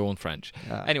you know Dawn French.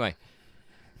 Anyway,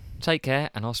 take care,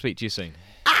 and I'll speak to you soon.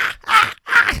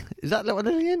 Is that what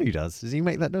Lenny Henry does? Does he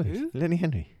make that noise? Who? Lenny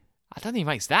Henry. I don't think he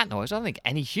makes that noise. I don't think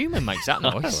any human makes that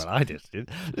noise. Well, I just did.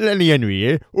 Lenny Henry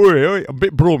here. Oi, a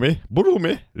bit broomy.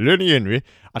 Lenny Henry.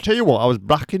 I tell you what, I was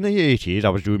back in the 80s. I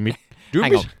was doing me.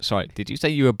 Hang on. Sorry, did you say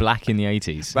you were black in the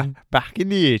 80s? Back in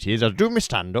the 80s, I was doing my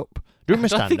stand-up. I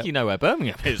don't think you know where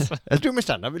Birmingham is. I was doing my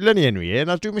stand-up, Lenny Henry here,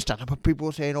 and I was doing my stand-up, and people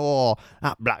were saying, oh,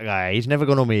 that black guy, he's never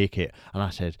going to make it. And I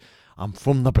said, I'm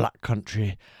from the black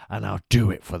country, and I'll do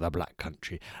it for the black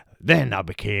country. Then I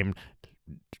became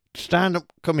stand-up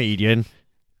comedian,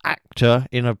 actor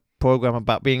in a program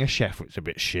about being a chef, which is a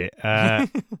bit shit. And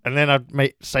then I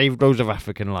saved loads of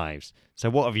African lives. So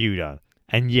what have you done?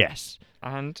 And yes,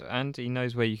 And he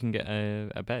knows where you can get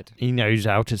a bed. he knows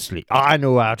how to sleep. I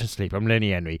know how to sleep. I'm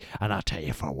Lenny Henry. And I'll tell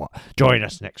you for what, join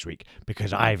us next week,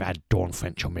 because I've had Dawn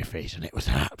French on my face, and it was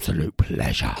an absolute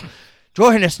pleasure.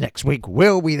 Join us next week.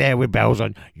 We'll be there with bells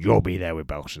on. You'll be there with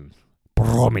bells on.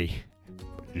 Brommy.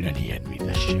 Lenny Henry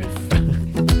the chef.